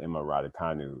about Emma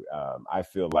Raducanu, I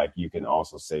feel like you can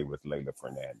also say with Leylah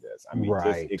Fernandez. I mean,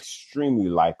 just extremely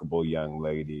likable young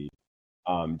lady.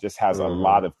 Just has a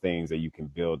lot of things that you can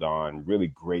build on, really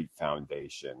great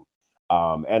foundation.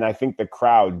 And I think the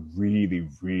crowd really,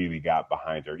 really got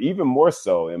behind her, even more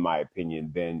so, in my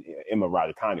opinion, than Emma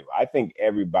Raducanu. I think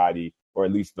everybody, or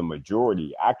at least the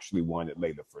majority, actually wanted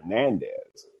Leylah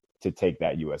Fernandez to take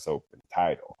that U.S. Open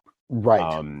title.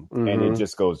 Right. And it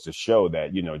just goes to show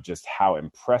that, just how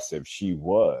impressive she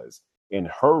was in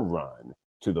her run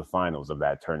to the finals of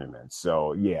that tournament.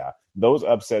 So, yeah, those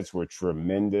upsets were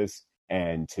tremendous.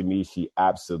 And to me, she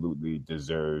absolutely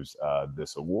deserves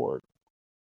this award.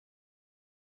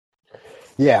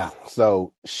 Yeah.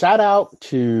 So shout out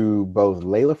to both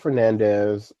Leylah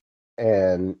Fernandez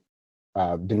and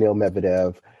Daniil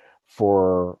Medvedev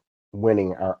for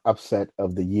winning our Upset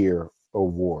of the Year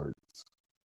award.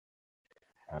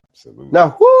 Absolutely.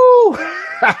 Now, whoo!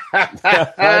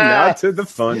 Now to the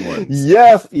fun ones.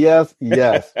 Yes.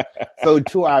 So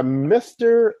to our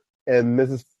Mr. and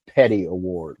Mrs. Petty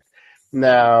award.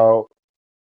 Now,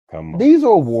 these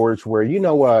are awards where, you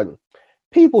know what,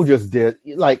 people just did,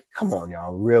 like, come on,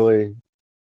 y'all, really?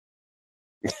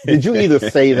 Did you either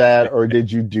say that or did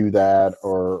you do that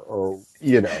or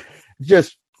you know,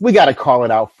 just, we got to call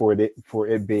it out for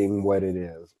it being what it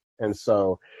is. And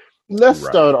so let's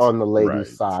start on the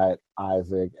ladies' side,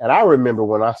 Isaac. And I remember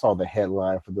when I saw the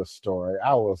headline for this story,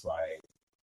 I was like,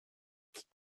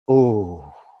 "Ooh,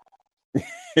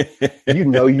 you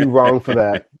know you wrong for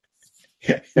that.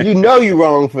 You know you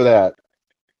wrong for that."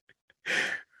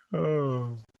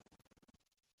 Oh.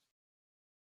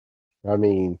 I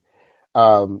mean,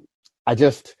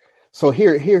 here's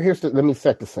let me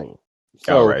set the scene.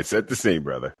 So, all right, set the scene,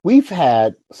 brother. We've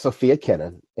had Sofia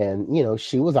Kenin, and, you know,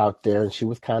 she was out there and she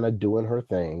was kind of doing her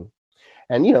thing.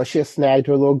 And, you know, she had snagged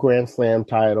her little Grand Slam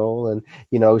title and,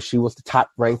 you know, she was the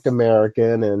top ranked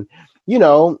American and, you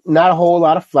know, not a whole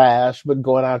lot of flash, but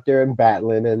going out there and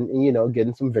battling and you know,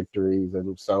 getting some victories.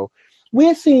 And so we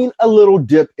had seen a little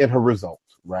dip in her results.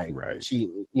 Right. She,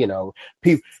 you know,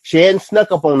 she hadn't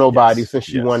snuck up on nobody since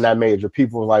she won that major.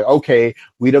 People were like, okay,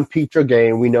 we done peeped your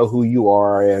game. We know who you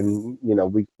are. And, you know,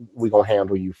 we gonna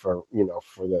handle you for, you know,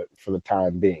 for the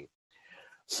time being.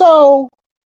 So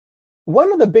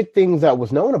one of the big things that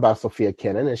was known about Sofia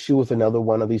Kenin is she was another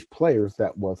one of these players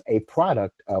that was a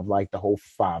product of like the whole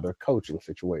father coaching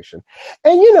situation.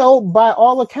 And, you know, by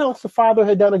all accounts, the father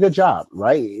had done a good job,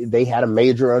 right? They had a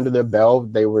major under their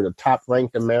belt. They were the top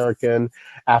ranked American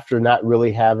after not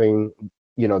really having,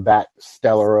 you know, that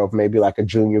stellar of maybe like a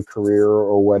junior career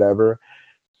or whatever.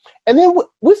 And then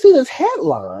we see this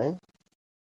headline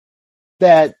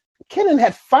that Kenin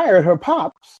had fired her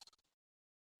pops.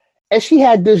 And she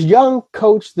had this young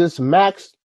coach, this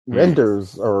Max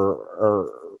Renders,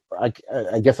 or I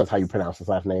guess that's how you pronounce his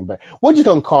last name, but we're just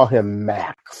going to call him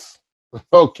Max.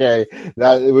 Okay.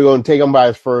 Now we're going to take him by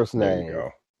his first name. There you go.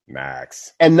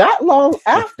 Max. And not long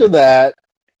after that,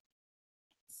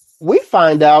 we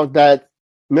find out that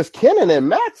Miss Kenin and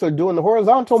Max are doing the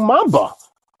horizontal mamba.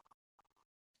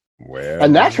 Well,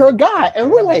 and that's her guy.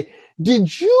 And we're like,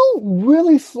 did you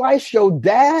really slice your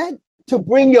dad to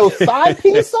bring your side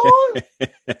piece on?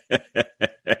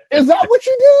 Is that what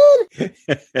you did?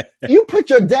 You put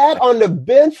your dad on the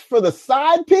bench for the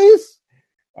side piece?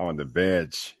 On the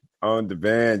bench.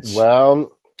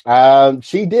 Well,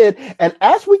 she did. And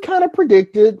as we kind of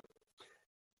predicted,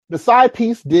 the side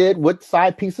piece did what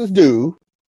side pieces do.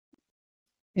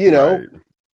 You know. Right.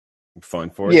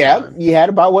 Fun for time. You had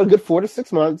about a good 4 to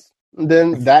 6 months. And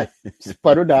then that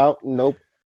sputtered out. Nope.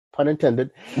 Pun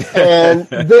intended. And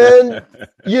then,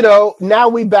 you know, now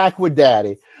we back with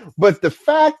daddy. But the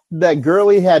fact that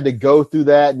Girly had to go through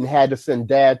that and had to send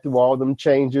dad through all them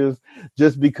changes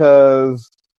just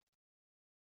because,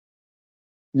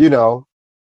 you know,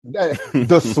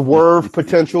 the swerve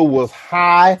potential was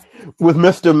high with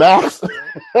Mr. Max.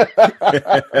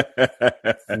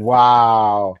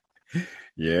 Wow.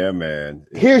 Yeah, man.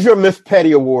 Here's your Miss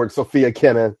Petty award, Sofia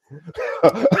Kenin.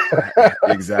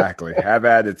 Exactly. Have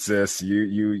at it, sis.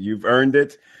 You've earned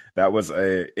it. That was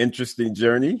a interesting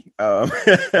journey. But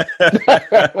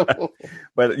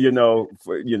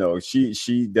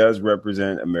she does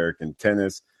represent American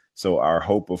tennis. So our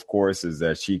hope, of course, is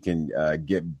that she can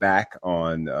get back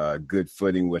on good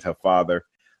footing with her father.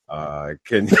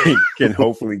 Can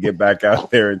hopefully get back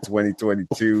out there in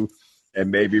 2022. And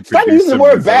maybe stop using the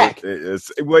word back.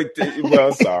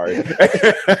 Well, sorry.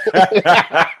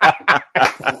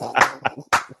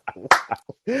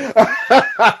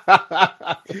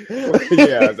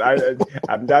 Yes,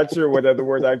 I'm not sure what other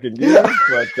word I can use,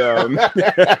 but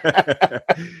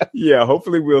yeah,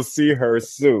 hopefully we'll see her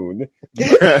soon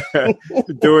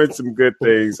doing some good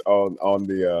things on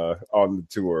the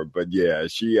tour. But yeah,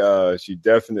 she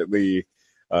definitely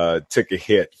took a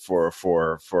hit for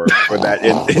that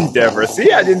endeavor.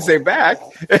 See, I didn't say back.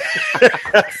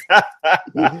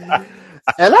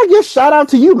 And I guess shout out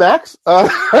to you, Max.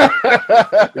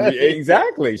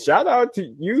 Exactly. Shout out to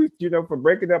you, for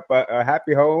breaking up a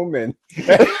happy home and,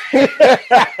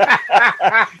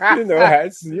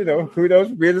 kudos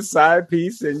for being a side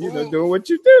piece and, doing what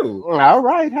you do. All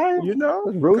right. Hey,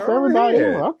 root for everybody.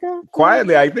 Ahead. Okay.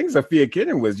 Quietly, I think Sophia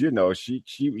Kitten was, she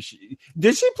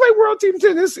did she play World Team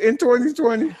Tennis in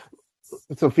 2020?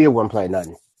 Sophia wouldn't play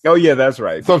nothing. Oh, yeah, that's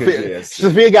right.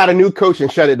 Sophia got a new coach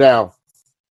and shut it down.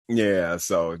 Yeah,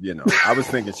 so I was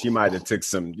thinking she might have took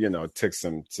some tips,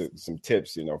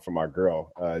 from our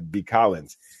girl D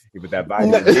Collins with that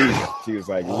vitamin D. She was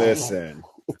like, "Listen,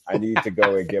 I need to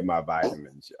go and get my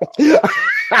vitamins, y'all,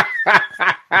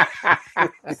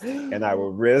 and I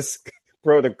will risk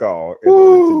protocol in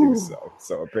order to do so."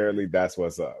 So apparently, that's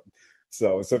what's up.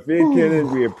 So Sophia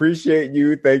Kennan, we appreciate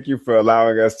you. Thank you for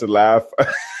allowing us to laugh.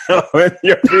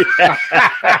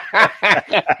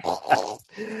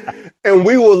 And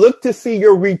we will look to see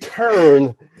your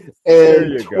return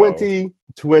in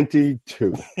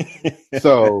 2022.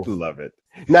 So love it.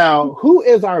 Now, who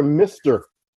is our Mr.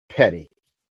 Petty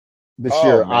this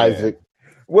year, man. Isaac?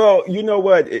 Well, you know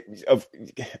what? It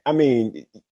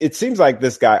seems like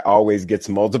this guy always gets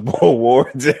multiple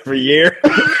awards every year.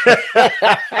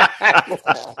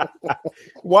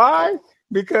 Why?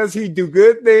 Because he do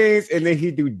good things and then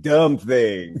he do dumb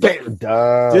things.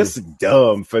 Dumb. Just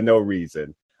dumb for no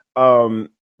reason.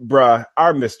 Bruh,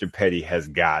 our Mr. Petty has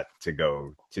got to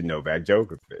go to Novak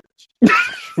Djokovic.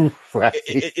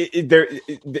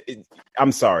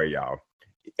 I'm sorry, y'all.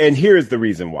 And here's the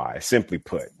reason why, simply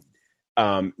put.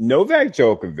 Novak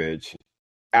Djokovic,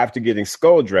 after getting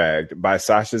skull dragged by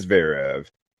Sasha Zverev,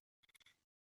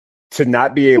 to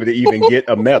not be able to even get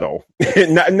a medal.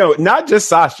 Not just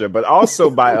Sasha, but also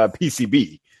by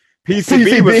PCB.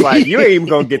 PCB was like, "You ain't even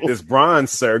gonna get this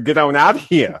bronze, sir. Get on out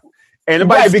here." And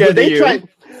because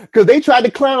they tried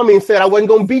to clown me and said I wasn't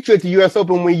gonna beat you at the U.S.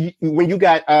 Open when you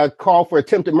got called for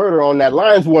attempted murder on that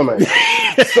Lions woman.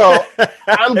 So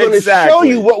I'm gonna show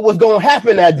you what was gonna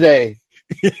happen that day.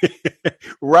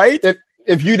 Right?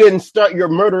 If you didn't start your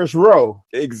murderous row.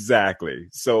 Exactly.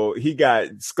 So he got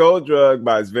skull drugged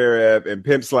by Zverev and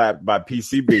pimp slapped by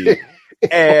PCB.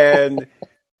 And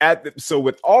so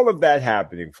with all of that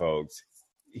happening, folks,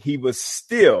 he was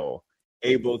still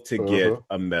able to get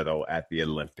a medal at the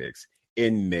Olympics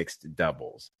in mixed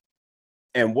doubles.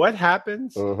 And what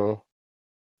happens?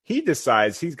 He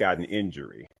decides he's got an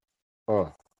injury.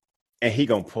 And he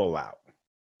gonna pull out.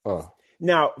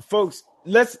 Now, folks,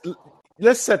 let's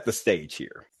set the stage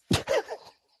here.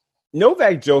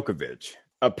 Novak Djokovic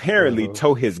apparently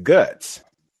tore his guts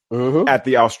at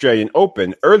the Australian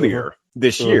Open earlier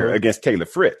this year against Taylor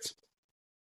Fritz.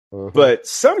 But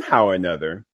somehow or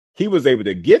another, he was able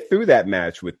to get through that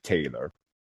match with Taylor,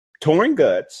 torn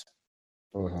guts,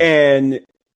 and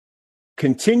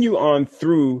continue on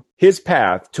through his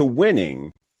path to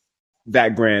winning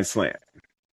that Grand Slam.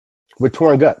 With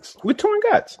torn guts.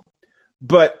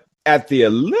 But at the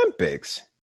Olympics,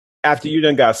 after you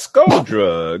done got skull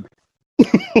drugged,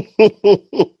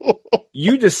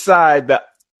 you decide that,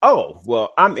 oh,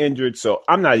 well, I'm injured, so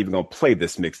I'm not even going to play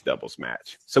this mixed doubles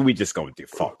match. So we just going to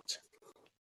default.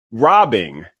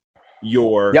 Robbing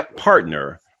your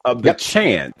partner of the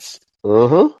chance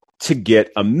to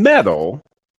get a medal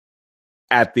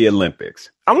at the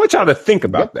Olympics. I want y'all to think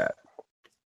about that.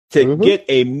 To get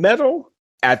a medal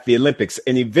at the Olympics,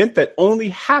 an event that only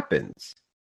happens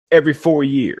every 4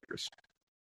 years.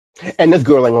 And this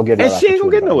girl ain't gonna get no opportunity. And she ain't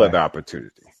gonna get no other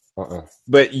opportunity.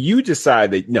 But you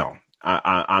decide that, no,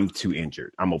 I'm too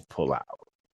injured. I'm gonna pull out.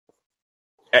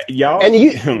 Y'all, and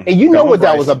you know what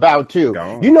that was about too.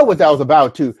 You know what that was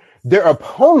about too. Their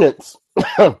opponents,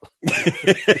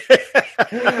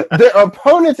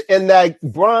 in that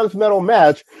bronze medal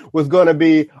match was going to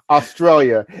be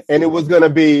Australia, and it was going to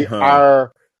be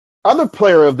our other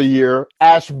player of the year,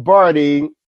 Ash Barty,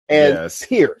 and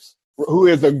Pierce, who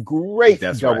is a great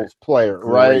doubles player,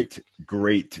 right?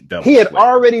 Great doubles. He had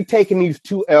already taken these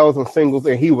 2 L's in singles,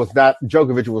 and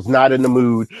Djokovic was not in the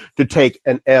mood to take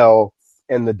an L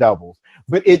in the doubles.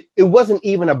 But it wasn't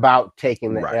even about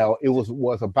taking the L. It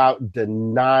was about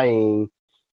denying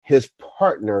his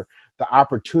partner the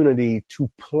opportunity to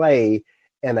play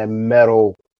in a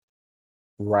medal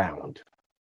round.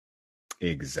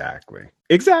 Exactly.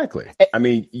 I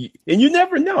mean, and you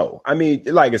never know. I mean,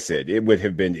 like I said, it would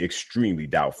have been extremely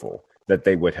doubtful that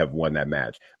they would have won that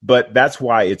match. But that's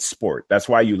why it's sport. That's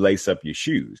why you lace up your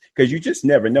shoes, because you just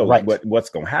never know what's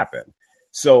going to happen.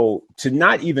 So to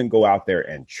not even go out there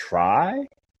and try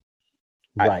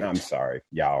Right. I'm sorry,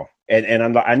 y'all.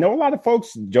 And I know a lot of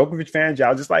folks, Djokovic fans,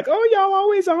 y'all just like, oh, y'all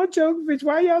always on Djokovic.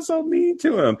 Why y'all so mean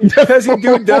to him? Because he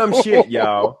do dumb shit,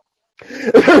 y'all.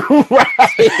 Right.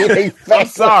 Exactly. I'm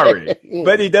sorry,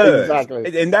 but he does.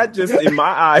 Exactly. And that just, in my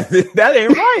eyes, that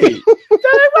ain't right.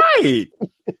 That ain't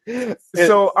right.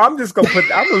 So I'm just I'm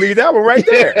gonna leave that one right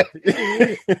there.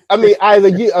 I mean,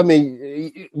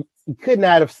 you could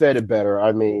not have said it better.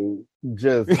 I mean,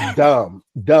 just dumb,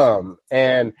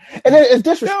 and it's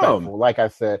disrespectful, Dumb. like I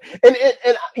said. And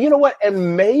you know what?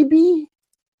 And maybe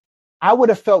I would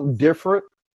have felt different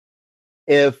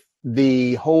if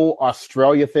the whole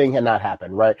Australia thing had not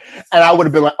happened, right? And I would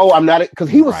have been like, oh, I'm not, because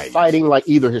he was fighting like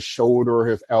either his shoulder or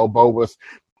his elbow was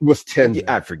tender.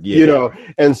 I forget. You know,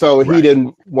 and so he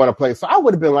didn't want to play. So I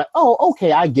would have been like, oh,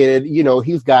 okay, I get it. You know,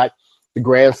 he's got the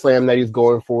Grand Slam that he's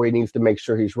going for. He needs to make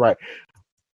sure he's right.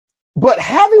 But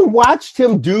having watched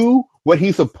him do what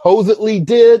he supposedly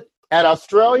did at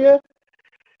Australia,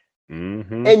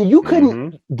 and you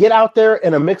couldn't get out there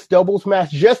in a mixed doubles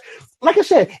match, just like I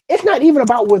said, it's not even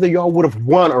about whether y'all would have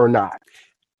won or not.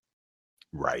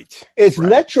 Right. It's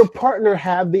let your partner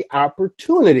have the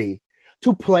opportunity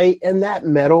to play in that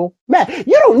medal match.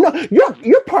 You don't know.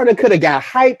 Your partner could have got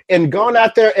hyped and gone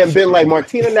out there and been like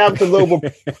Martina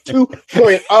Navratilova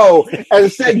 2.0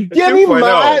 and said, give me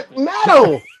my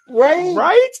medal. Right?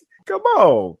 Right? Come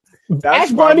on.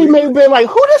 Ash Barty may have been like,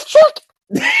 who this chick?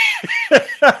 You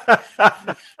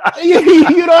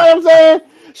know what I'm saying?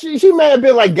 She may have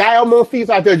been like Gael Monfils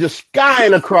out there just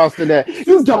skying across the net.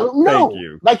 You don't know. Thank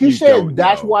you. Like you said,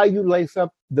 that's why you lace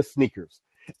up the sneakers.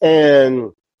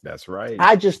 And that's right.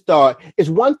 I just thought it's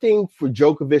one thing for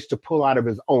Djokovic to pull out of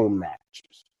his own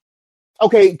matches.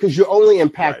 Okay, because you're only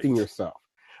impacting yourself.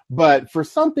 But for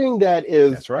something that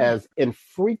is as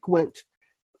infrequent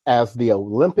as the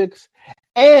Olympics,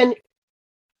 and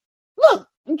look,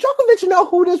 Djokovic know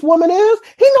who this woman is.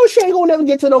 He knows she ain't gonna never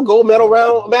get to no gold medal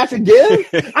round match again.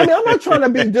 I mean, I'm not trying to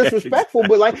be disrespectful,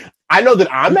 but like, I know that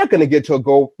I'm not gonna get to a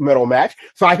gold medal match,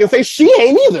 so I can say she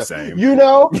ain't either. Same. You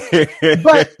know?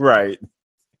 But right.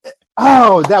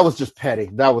 Oh, that was just petty.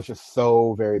 That was just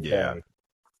so very petty.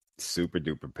 Super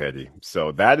duper petty.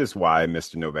 So that is why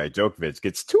Mr. Novak Djokovic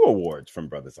gets 2 awards from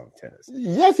Brothers on Tennis.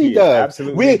 Yes, he does.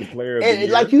 Absolutely the player of the year.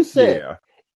 Like you said,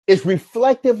 it's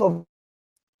reflective of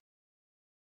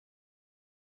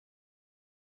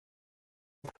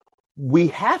we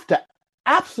have to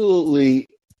absolutely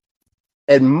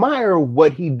admire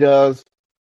what he does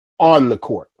on the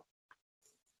court.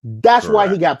 That's why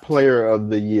he got player of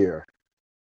the year.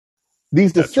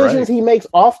 These decisions he makes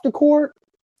off the court.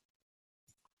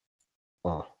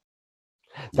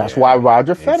 That's why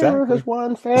Roger Federer has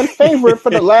won fan favorite for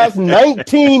the last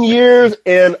 19 years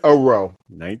in a row.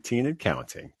 19 and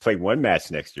counting. Play one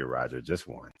match next year, Roger. Just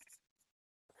one.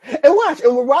 And watch,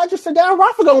 and when Roger sit down,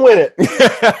 Rafa gonna win it.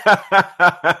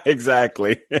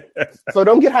 Exactly. So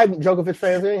don't get hyped, Djokovic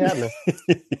fans. It ain't happening.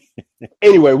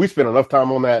 Anyway, we spent enough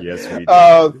time on that. Yes, we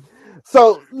did.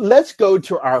 So let's go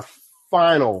to our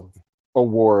final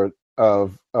award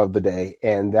of the day,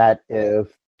 and that is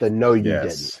the No You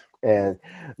Didn't. And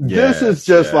this is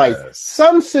just like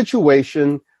some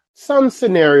situation, some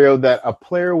scenario that a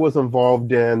player was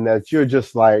involved in that you're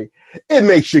just like, it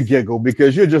makes you giggle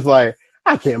because you're just like,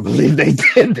 I can't believe they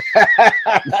did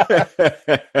that.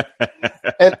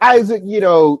 And Isaac,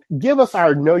 give us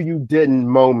our No You Didn't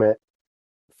moment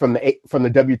from the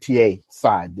WTA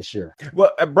side this year.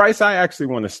 Well, Bryce, I actually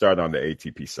want to start on the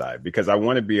ATP side because I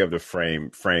want to be able to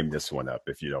frame this one up,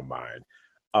 if you don't mind.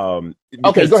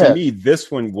 Okay, go ahead. To me, this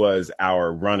one was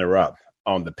our runner-up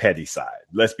on the petty side.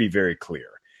 Let's be very clear.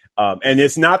 And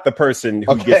it's not the person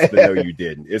who gets the No You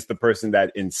Didn't. It's the person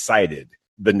that incited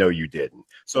the No You Didn't.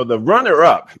 So the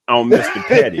runner-up on Mr.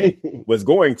 Petty was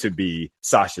going to be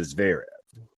Sasha Zverev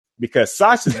because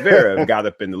Sasha Zverev got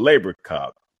up in the Labor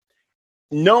Cup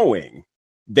knowing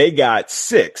they got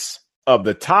 6 of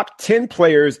the top 10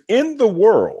 players in the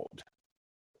world.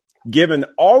 Given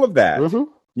all of that,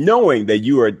 knowing that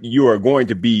you are going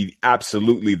to be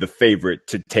absolutely the favorite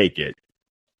to take it,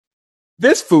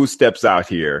 this fool steps out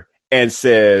here and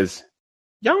says,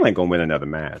 y'all ain't gonna win another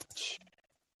match.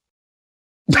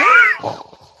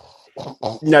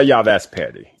 Now, y'all, that's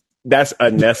petty. That's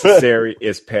unnecessary.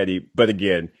 It's petty. But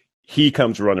again, he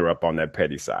comes runner up on that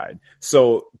petty side.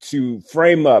 So to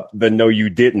frame up the No You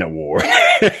Didn't award,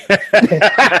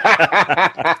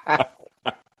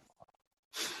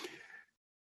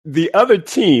 the other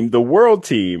team, the world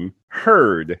team,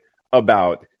 heard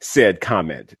about said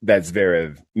comment that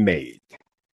Zverev made.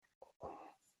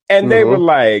 And they were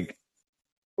like,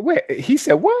 wait, he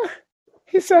said, what?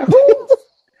 He said, who?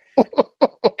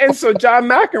 And so John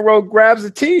McEnroe grabs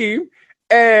the team,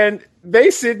 and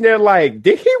they sitting there like,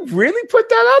 did he really put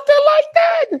that out there like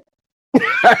that?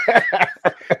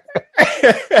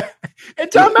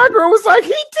 And John McEnroe was like,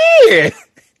 he did.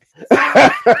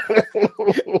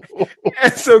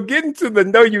 And so getting to the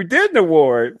No You Didn't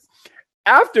award,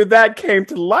 after that came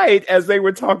to light as they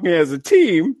were talking as a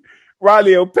team,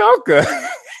 Riley Opelka,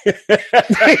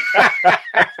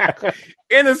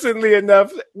 innocently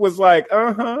enough, was like,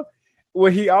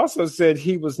 well, he also said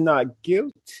he was not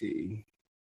guilty.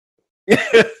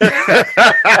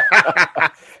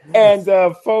 And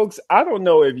folks, I don't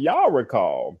know if y'all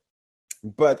recall,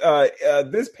 but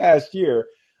this past year,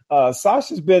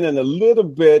 Sasha's been in a little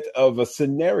bit of a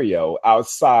scenario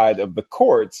outside of the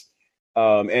courts,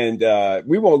 and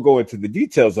we won't go into the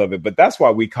details of it, but that's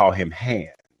why we call him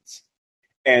Hands.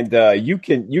 And you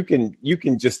can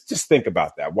just think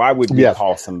about that. Why would we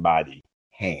call somebody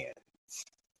Hands?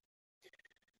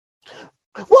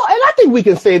 Well, and I think we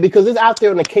can say because it's out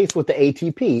there in the case with the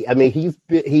ATP. I mean,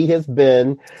 he has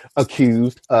been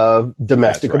accused of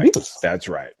domestic abuse. That's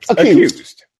right.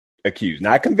 Accused,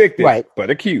 not convicted, right? But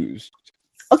accused.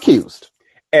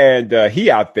 And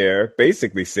he out there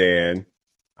basically saying,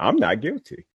 "I'm not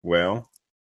guilty." Well,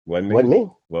 wasn't me.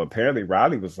 Well, apparently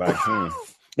Riley was like,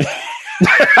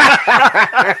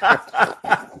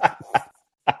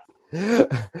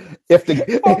 if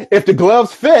the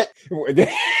gloves fit.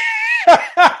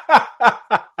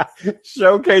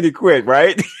 Show Katie quit,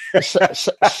 right?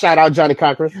 Shout out Johnny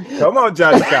Cochran. Come on,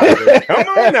 Johnny Cochran. Come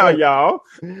on now, y'all.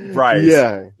 Bryce.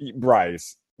 Yeah.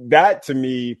 Bryce. That to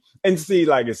me, and see,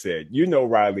 like I said,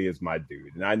 Riley is my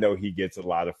dude. And I know he gets a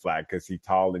lot of flack because he's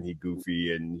tall and he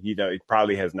goofy and he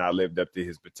probably has not lived up to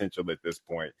his potential at this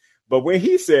point. But when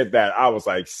he said that, I was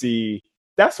like, see,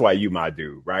 that's why you my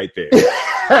dude right there.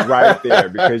 Right there,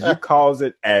 because you calls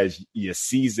it as you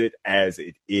sees it as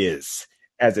it is,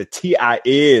 as a TI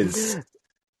is.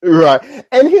 Right.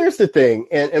 And here's the thing,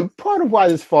 and part of why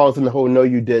this falls in the whole no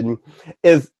you didn't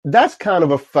is that's kind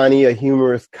of a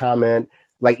humorous comment,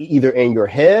 like either in your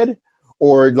head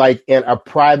or like in a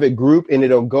private group and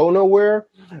it'll go nowhere.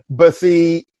 But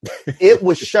see, it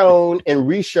was shown and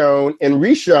reshown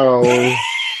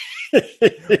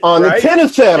on the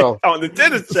tennis channel. On the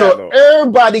tennis channel. So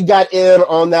everybody got in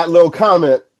on that little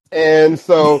comment. And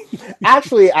so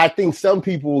actually, I think some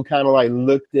people kind of like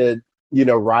looked at,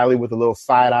 Riley with a little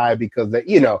side eye because that,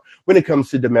 when it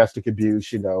comes to domestic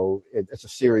abuse, it's a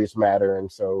serious matter.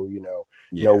 And so,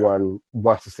 no one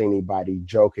wants to see anybody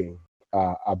joking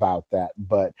about that.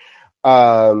 But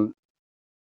at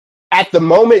the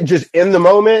moment, just in the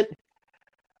moment.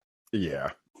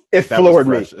 Yeah. It floored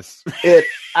me. It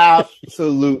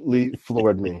absolutely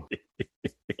floored me.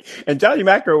 And Johnny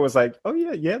McEnroe was like, "Oh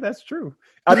yeah, that's true."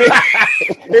 I mean,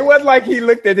 it wasn't like he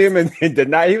looked at him and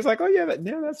denied. He was like, "Oh yeah,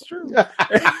 that's true."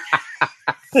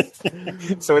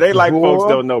 So it ain't like folks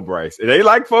don't know, Bryce. It ain't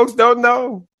like folks don't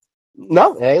know.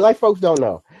 No, it ain't like folks don't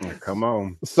know. Oh, come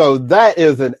on. So that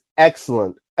is an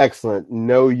excellent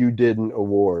No You Didn't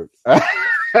award.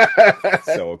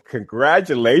 So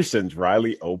congratulations,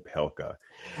 Riley Opelka.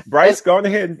 Bryce, go on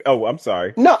ahead. Oh, I'm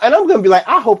sorry. No, and I'm going to be like,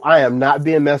 I hope I am not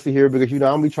being messy here because, I'm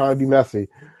going to be trying to be messy.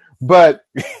 But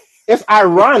it's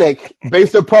ironic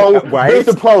based upon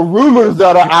rumors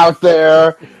that are out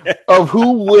there of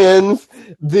who wins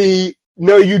the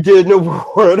No You Didn't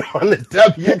award on the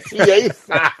WTA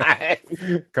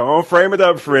side. Come on, frame it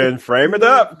up, friend. Frame it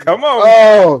up. Come on.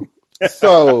 Oh,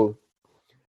 so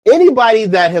anybody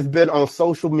that has been on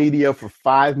social media for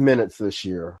 5 minutes this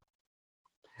year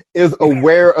is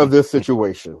aware of this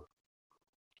situation.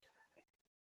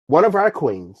 One of our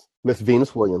queens, Miss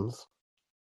Venus Williams,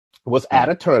 was at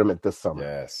a tournament this summer.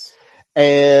 Yes.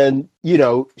 And,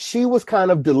 she was kind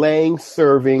of delaying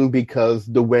serving because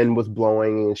the wind was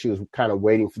blowing and she was kind of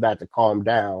waiting for that to calm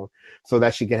down so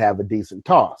that she could have a decent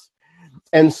toss.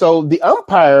 And so the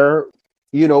umpire,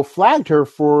 flagged her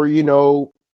for,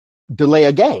 delay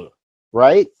a game,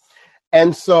 right?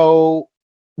 And so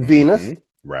Venus,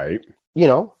 right,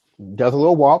 does a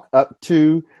little walk up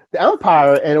to the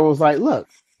umpire and it was like, look,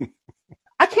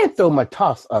 I can't throw my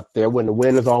toss up there when the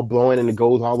wind is all blowing and it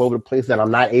goes all over the place and I'm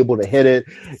not able to hit it.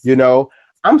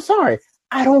 I'm sorry.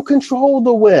 I don't control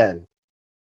the wind.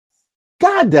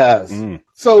 God does.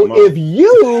 So if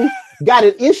you got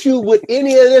an issue with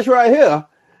any of this right here,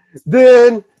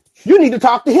 then you need to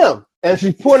talk to him. And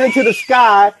she pointed to the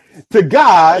sky, to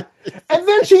God, and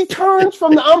then she turns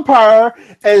from the umpire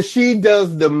and she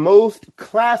does the most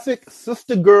classic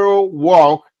sister girl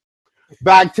walk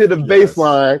back to the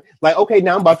baseline. Like, okay,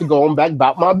 now I'm about to go on back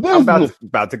about my business. I'm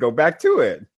about to go back to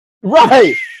it.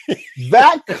 Right.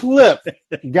 That clip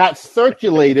got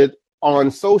circulated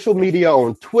on social media,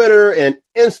 on Twitter and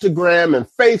Instagram and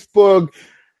Facebook.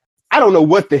 I don't know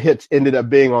what the hits ended up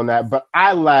being on that, but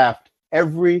I laughed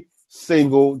every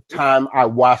single time I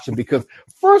watched it because,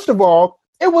 first of all,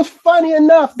 it was funny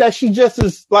enough that she just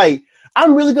is like,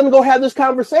 I'm really going to go have this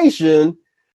conversation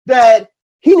that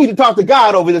he need to talk to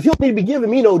God over this. He'll need to be giving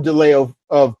me no delay of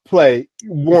play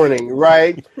warning,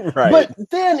 right? Right. But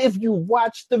then if you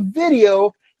watch the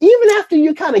video, even after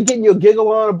you kind of getting your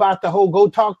giggle on about the whole go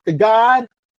talk to God,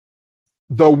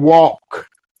 the walk.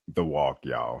 The walk,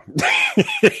 y'all.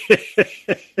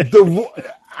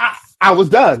 I was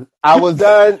done. I was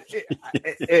done.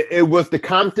 It was the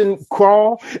Compton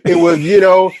crawl. It was,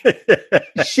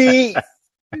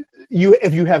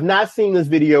 if you have not seen this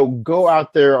video, go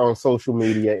out there on social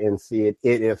media and see it.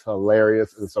 It is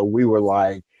hilarious. And so we were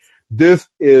like, this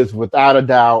is without a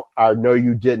doubt our no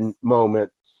you didn't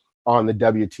moment on the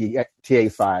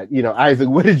WTA side. Isaac,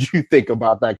 what did you think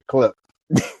about that clip?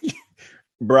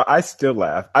 Bro, I still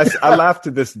laugh. I laugh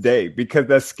to this day because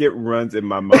that skit runs in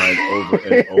my mind over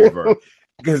and over.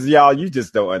 Because y'all, you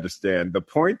just don't understand the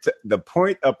point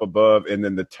up above, and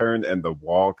then the turn and the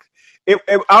walk.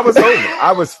 I was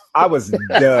over. I was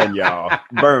done, y'all.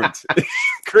 Burnt,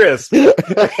 crisp.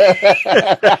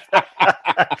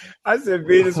 I said,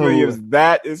 Venus Williams,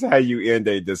 that is how you end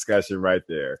a discussion right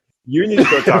there. You need to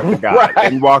go talk to God right.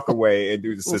 and walk away and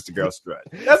do the sister girl strut.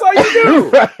 That's all you do.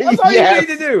 Right. That's all you need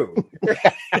to do.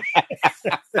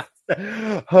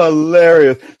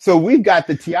 Hilarious. So we've got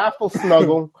the Tiafo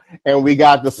snuggle and we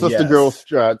got the sister girl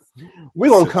strut. We're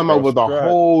going to come up with a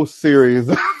whole series.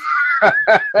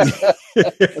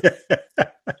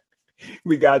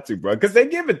 We got to, bro, because they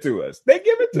give it to us. They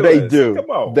give it to us. They do.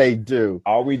 Come on. They do.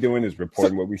 All we doing is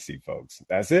reporting what we see, folks.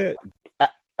 That's it.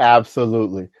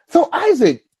 Absolutely. So,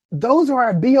 Isaac, those are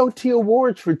our BOT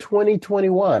awards for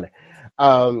 2021.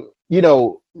 Novak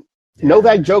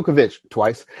Djokovic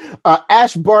twice,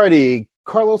 Ash Barty,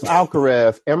 Carlos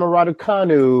Alcaraz, Emma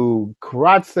Raducanu,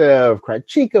 Karatsev,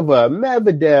 Krejcikova,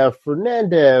 Medvedev,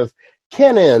 Fernandez,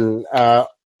 Kenin,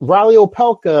 Riley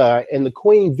Opelka, and the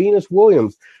Queen Venus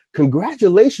Williams.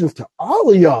 Congratulations to all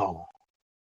of y'all.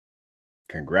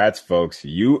 Congrats, folks.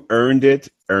 You earned it.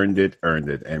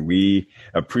 And we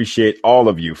appreciate all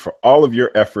of you for all of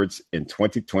your efforts in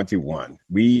 2021.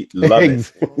 We love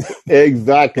it.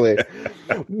 Exactly.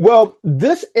 Well,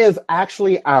 this is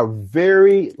actually our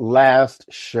very last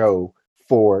show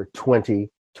for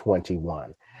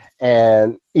 2021.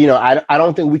 And, I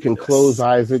don't think we can close,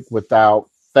 Isaac, without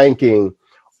thanking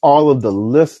all of the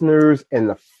listeners and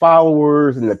the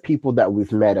followers and the people that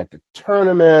we've met at the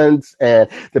tournaments and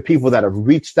the people that have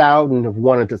reached out and have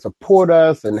wanted to support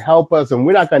us and help us. And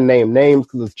we're not going to name names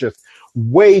because it's just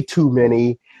way too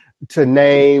many to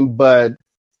name. But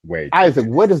Isaac,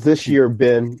 what has this year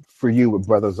been for you with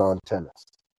Brothers on Tennis?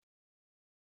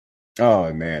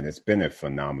 Oh, man, it's been a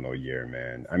phenomenal year,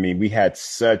 man. I mean, we had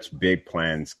such big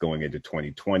plans going into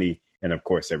 2020. And of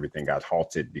course, everything got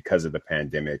halted because of the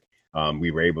pandemic.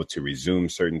 We were able to resume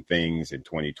certain things in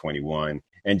 2021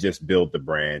 and just build the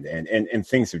brand. And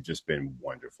things have just been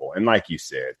wonderful. And like you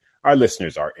said, our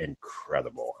listeners are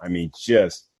incredible. I mean,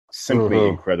 just simply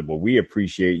incredible. We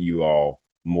appreciate you all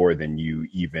more than you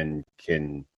even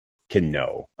can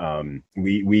know.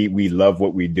 We love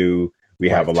what we do. We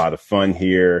have a lot of fun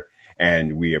here.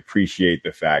 And we appreciate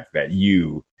the fact that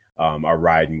you are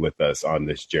riding with us on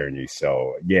this journey.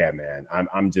 So yeah, man,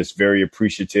 I'm just very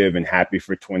appreciative and happy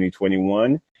for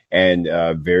 2021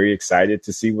 and very excited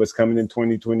to see what's coming in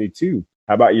 2022.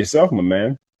 How about yourself, my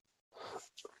man?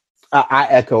 I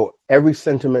echo every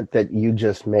sentiment that you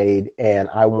just made. And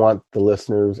I want the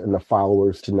listeners and the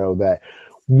followers to know that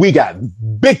we got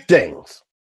big things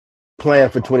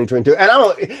planned for 2022.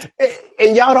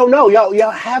 And y'all don't know,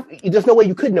 y'all have, there's no way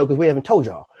you could know because we haven't told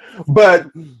y'all, but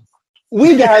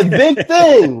we got big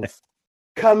things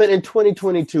coming in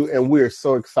 2022, and we're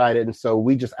so excited. And so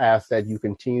we just ask that you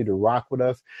continue to rock with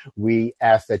us. We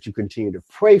ask that you continue to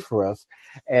pray for us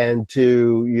and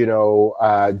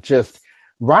to, just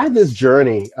ride this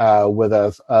journey with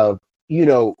us of,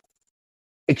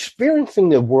 experiencing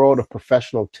the world of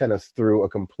professional tennis through a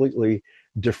completely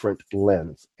different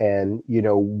lens. And,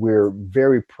 we're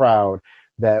very proud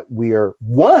that we are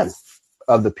one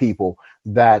of the people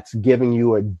that's giving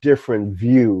you a different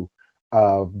view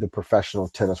of the professional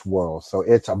tennis world. So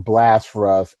it's a blast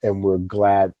for us, and we're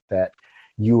glad that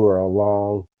you are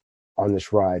along on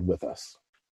this ride with us.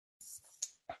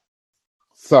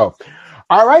 So,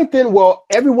 all right then. Well,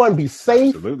 everyone be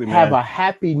safe. Absolutely, man. Have a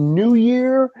happy new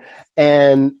year.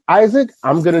 And Isaac,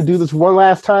 I'm going to do this one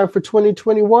last time for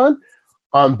 2021.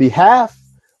 On behalf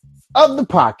of the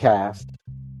podcast,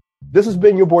 this has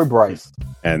been your boy Bryce.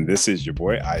 And this is your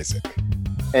boy Isaac.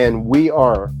 And we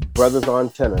are Brothers on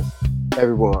Tennis.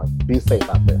 Everyone, be safe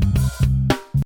out there.